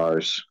 2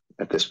 ARs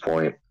at this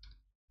point.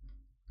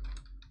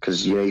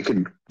 Because you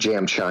could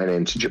jam China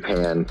into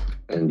Japan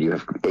and you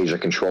have Asia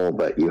control,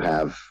 but you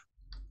have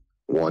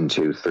 1,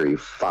 2, 3,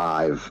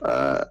 5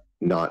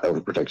 not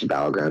overprotected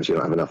battlegrounds. You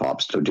don't have enough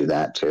ops to do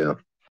that too.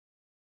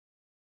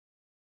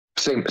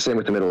 Same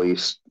with the Middle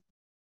East.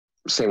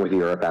 Same with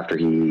Europe after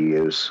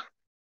EUs.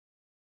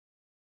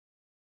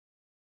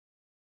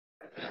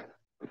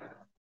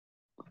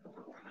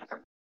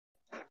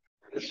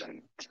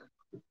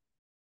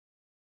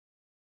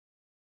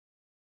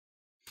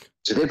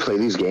 Do they play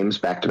these games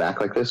back to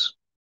back like this?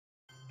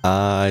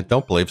 I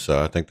don't believe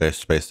so. I think they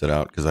spaced it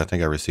out because I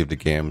think I received the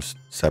games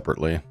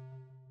separately.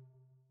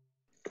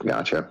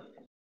 Gotcha.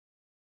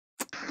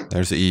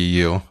 There's the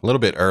EU. A little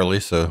bit early,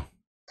 so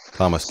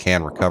Thomas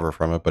can recover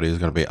from it, but he's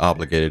going to be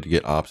obligated to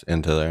get ops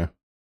into there.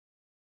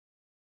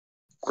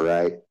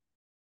 Right.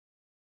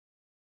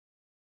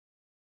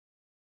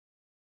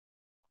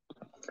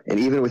 And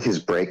even with his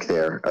break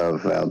there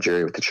of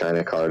Algeria with the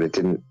China card,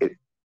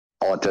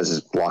 all it does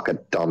is block a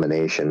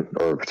domination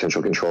or a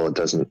potential control. It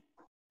doesn't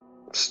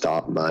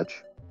stop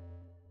much.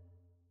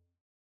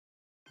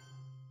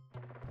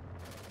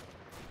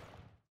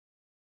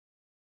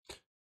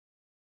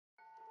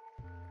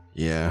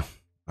 Yeah,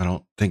 I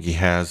don't think he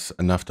has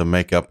enough to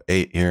make up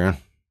 8 here.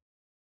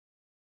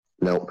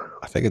 Nope.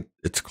 I think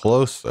it's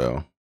close,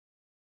 though.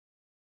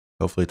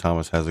 Hopefully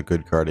Thomas has a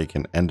good card he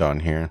can end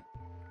on here.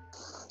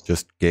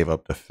 Just gave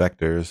up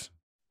defectors.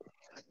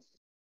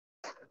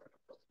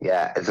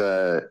 Yeah,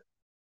 the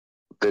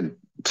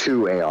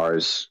 2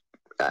 ARs.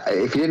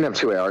 If you didn't have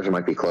 2 ARs, it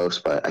might be close,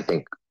 but I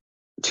think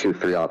 2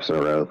 3 ops in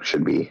a row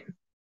should be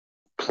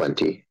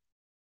plenty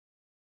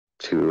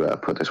to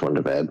put this one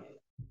to bed.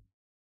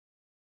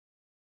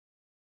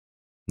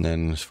 And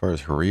then as far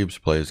as Jarib's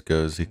plays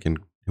goes, he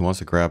wants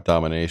to grab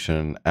domination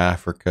in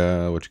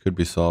Africa, which could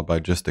be solved by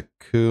just a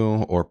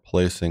coup or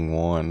placing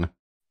one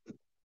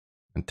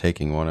and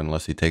taking one.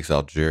 Unless he takes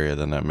Algeria,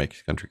 then that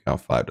makes country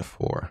count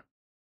 5-4.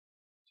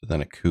 So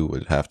then a coup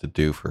would have to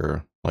do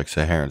for like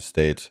Saharan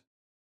states.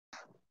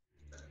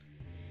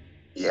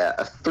 Yeah,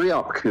 a 3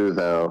 op coup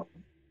though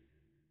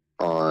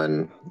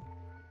on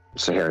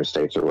Saharan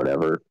states or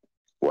whatever.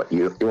 What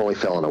you only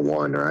fell on a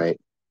 1, right?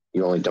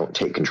 You only don't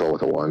take control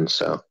with a 1,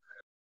 so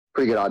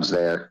pretty good odds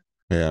there.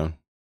 Yeah.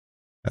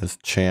 Has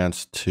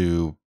chance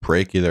to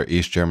break either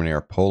East Germany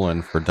or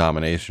Poland for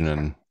domination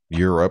in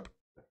Europe.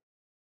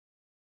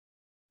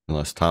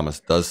 Unless Thomas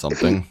does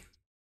something.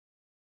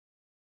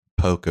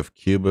 Poke of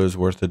Cuba is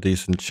worth a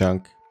decent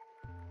chunk.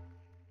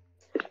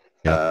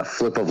 Yeah.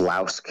 Flip of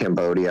Laos,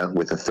 Cambodia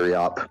with a 3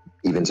 op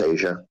evens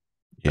Asia.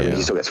 Yeah. I mean,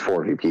 he still gets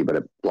 4 VP, but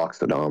it blocks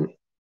the Dom.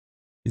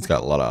 He's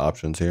got a lot of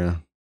options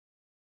here.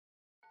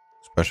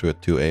 Especially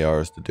with 2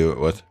 ARs to do it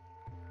with.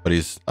 But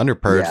he's under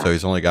purge, so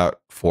he's only got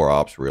 4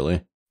 ops,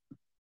 really.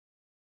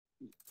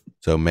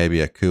 So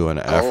maybe a coup in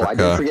Africa. Oh, I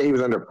did forget he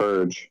was under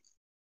purge.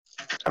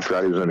 I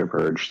forgot he was under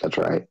purge. That's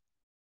right.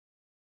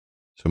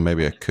 So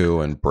maybe a coup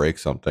and break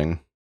something.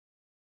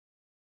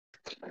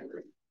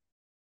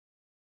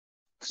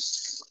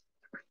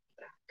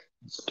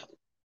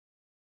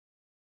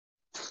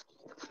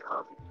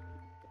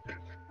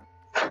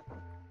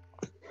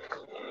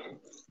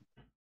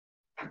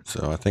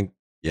 So I think,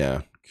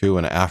 yeah, coup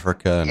in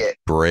Africa and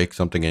break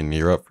something in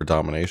Europe for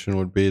domination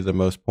would be the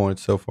most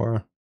points so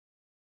far.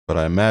 But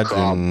I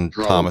imagine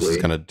Thomas is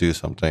going to do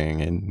something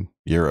in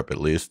Europe at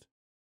least.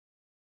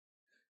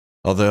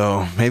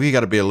 Although, maybe you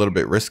got to be a little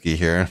bit risky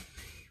here.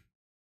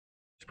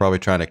 He's probably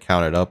trying to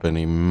count it up, and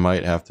he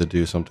might have to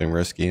do something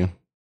risky.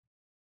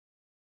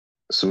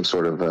 Some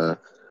sort of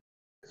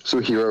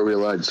some hero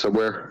relied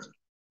somewhere.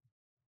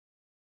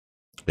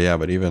 Yeah,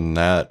 but even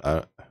that,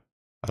 I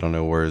don't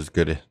know where his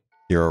good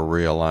hero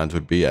realigns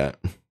would be at.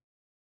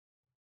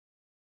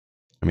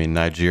 I mean,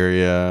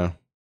 Nigeria,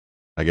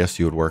 I guess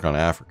you would work on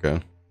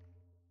Africa.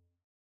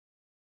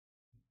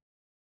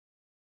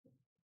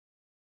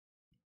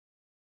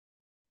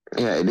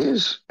 Yeah, it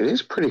is. It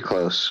is pretty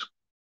close.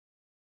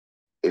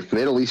 If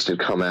Middle East had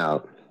come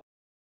out,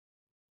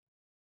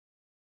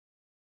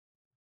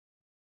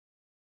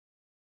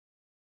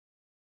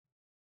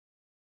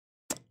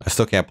 I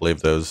still can't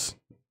believe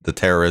the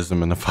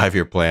terrorism and the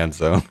 5-year plan.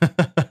 So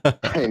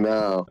I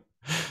know.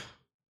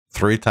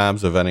 3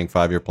 times of ending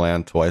 5-year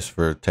plan, twice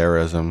for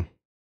terrorism.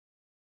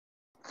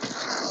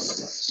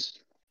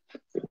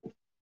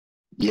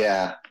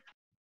 Yeah.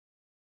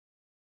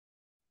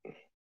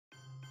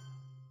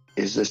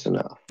 Is this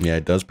enough? Yeah,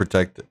 it does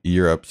protect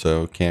Europe,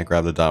 so can't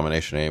grab the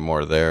domination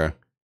anymore there.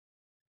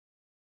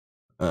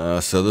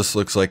 So this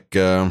looks like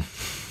coup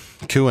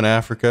in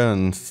Africa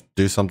and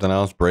do something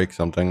else, break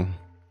something.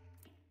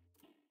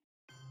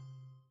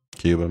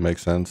 Cuba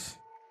makes sense.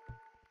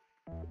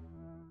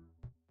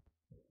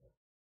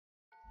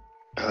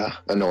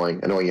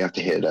 Annoying. You have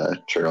to hit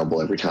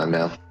Chernobyl every time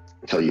now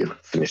until you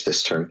finish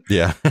this turn.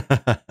 Yeah.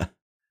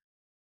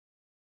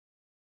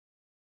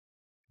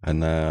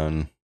 And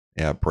then,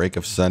 yeah, break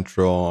of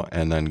Central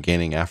and then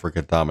gaining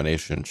Africa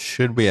domination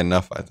should be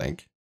enough, I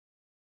think,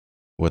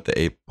 with the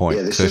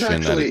 8-point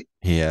cushion that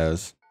he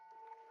has.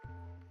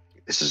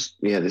 This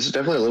is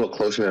definitely a little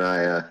closer than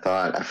I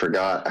thought. I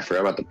forgot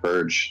about the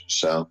purge.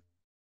 So,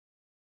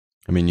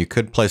 I mean, you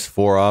could place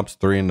 4 ops,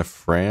 3 into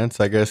France,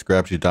 I guess,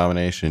 grabs you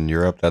domination in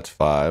Europe. That's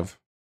 5.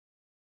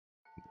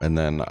 And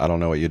then I don't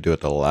know what you do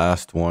at the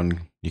last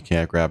one. You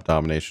can't grab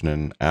domination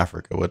in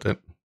Africa with it.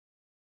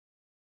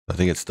 I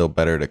think it's still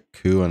better to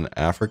coup in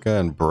Africa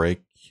and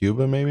break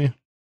Cuba, maybe.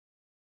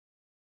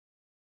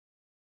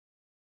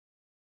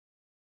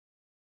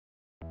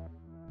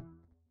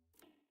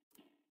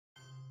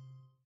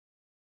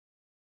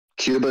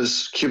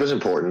 Cuba's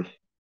important.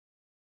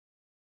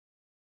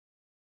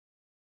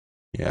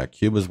 Yeah,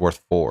 Cuba's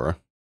worth 4.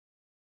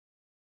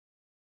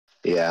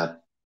 Yeah.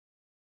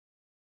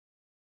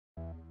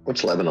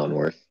 What's Lebanon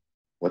worth?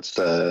 What's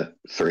the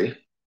 3?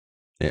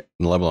 Yeah,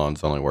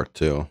 Lebanon's only worth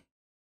 2.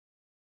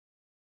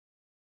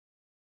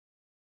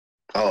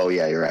 Oh,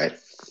 yeah, you're right.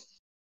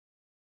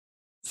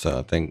 So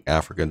I think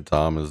African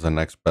Dom is the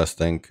next best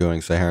thing,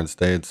 cooing Saharan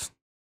states.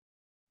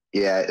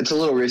 Yeah, it's a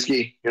little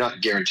risky. You're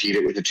not guaranteed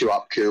it with a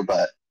 2-op coup,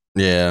 but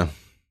yeah,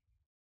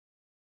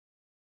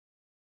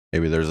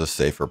 maybe there's a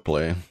safer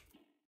play.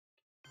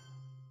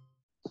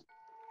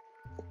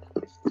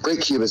 Great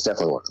Cuba is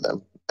definitely one of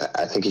them.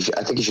 I think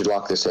you should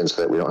lock this in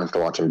so that we don't have to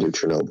watch him do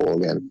Chernobyl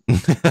again.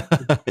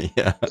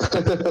 Yeah.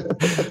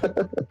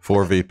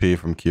 4 VP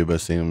from Cuba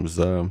seems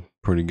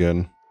pretty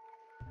good.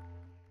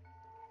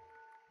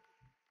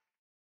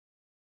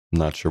 I'm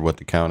not sure what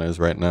the count is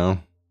right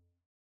now.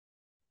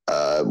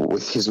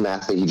 With his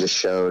math that he just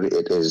showed,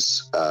 it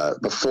is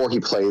before he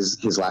plays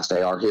his last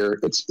AR here,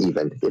 it's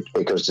even.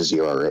 It goes to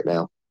 0 right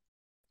now,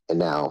 and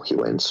now he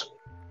wins.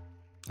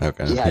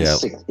 Okay.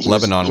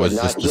 Lebanon was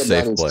just the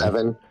safe play.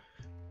 7.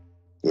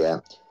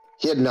 Yeah,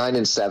 he had 9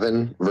 and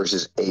 7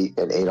 versus 8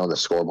 and 8 on the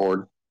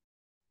scoreboard.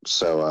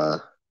 So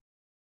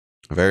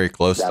very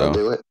close that'll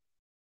do it.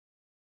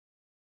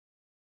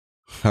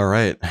 All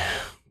right.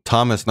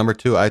 Thomas, number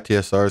 2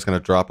 ITSR is going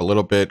to drop a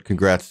little bit.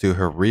 Congrats to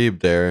Jarib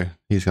there.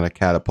 He's going to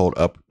catapult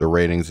up the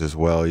ratings as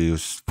well. He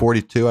was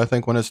 42, I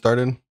think, when it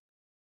started.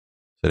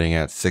 Sitting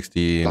at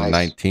 60 and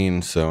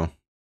 19. So,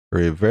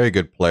 a very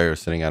good player,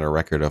 sitting at a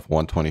record of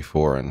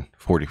 124 and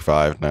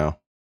 45 now.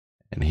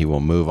 And he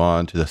will move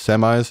on to the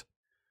semis.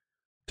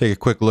 Take a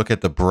quick look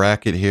at the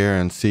bracket here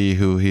and see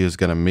who he is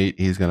going to meet.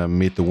 He's going to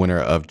meet the winner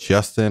of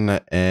Justin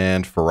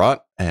and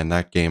Farhat, and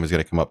that game is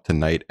going to come up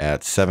tonight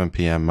at 7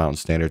 p.m. Mountain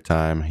Standard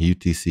Time,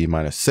 UTC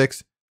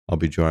 -6. I'll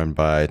be joined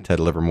by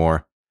Ted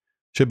Livermore.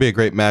 Should be a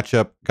great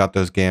matchup. Got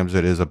those games.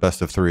 It is a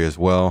best of 3 as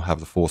well. Have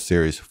the full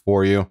series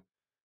for you.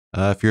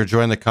 If you're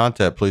enjoying the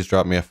content, please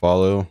drop me a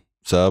follow,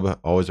 sub.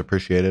 Always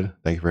appreciated.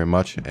 Thank you very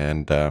much.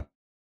 And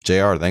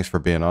JR, thanks for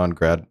being on.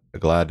 Glad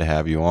to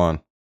have you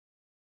on.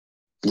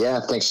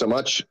 Yeah, thanks so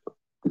much.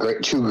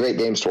 2 great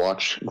games to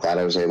watch. Glad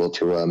I was able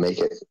to make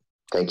it.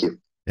 Thank you.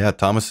 Yeah,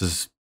 Thomas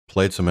has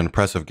played some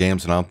impressive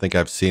games, and I don't think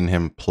I've seen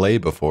him play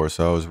before,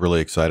 so I was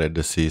really excited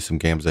to see some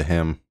games of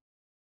him.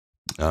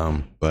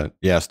 But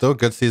yeah, still a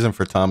good season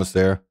for Thomas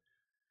there.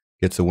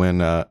 Gets a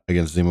win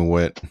against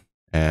Zimawit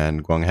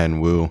and Guanghen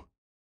Wu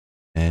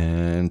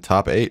and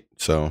top 8.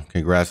 So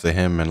congrats to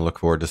him, and look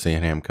forward to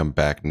seeing him come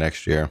back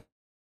next year.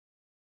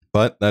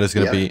 But that is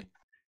going to be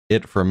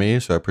it for me,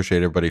 so I appreciate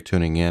everybody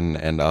tuning in,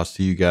 and I'll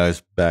see you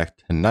guys back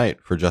tonight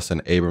for Justin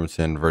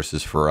Abramson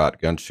versus Farhat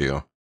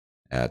Gunshu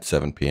at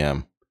 7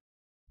 p.m.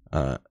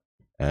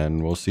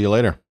 And we'll see you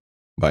later.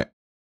 Bye.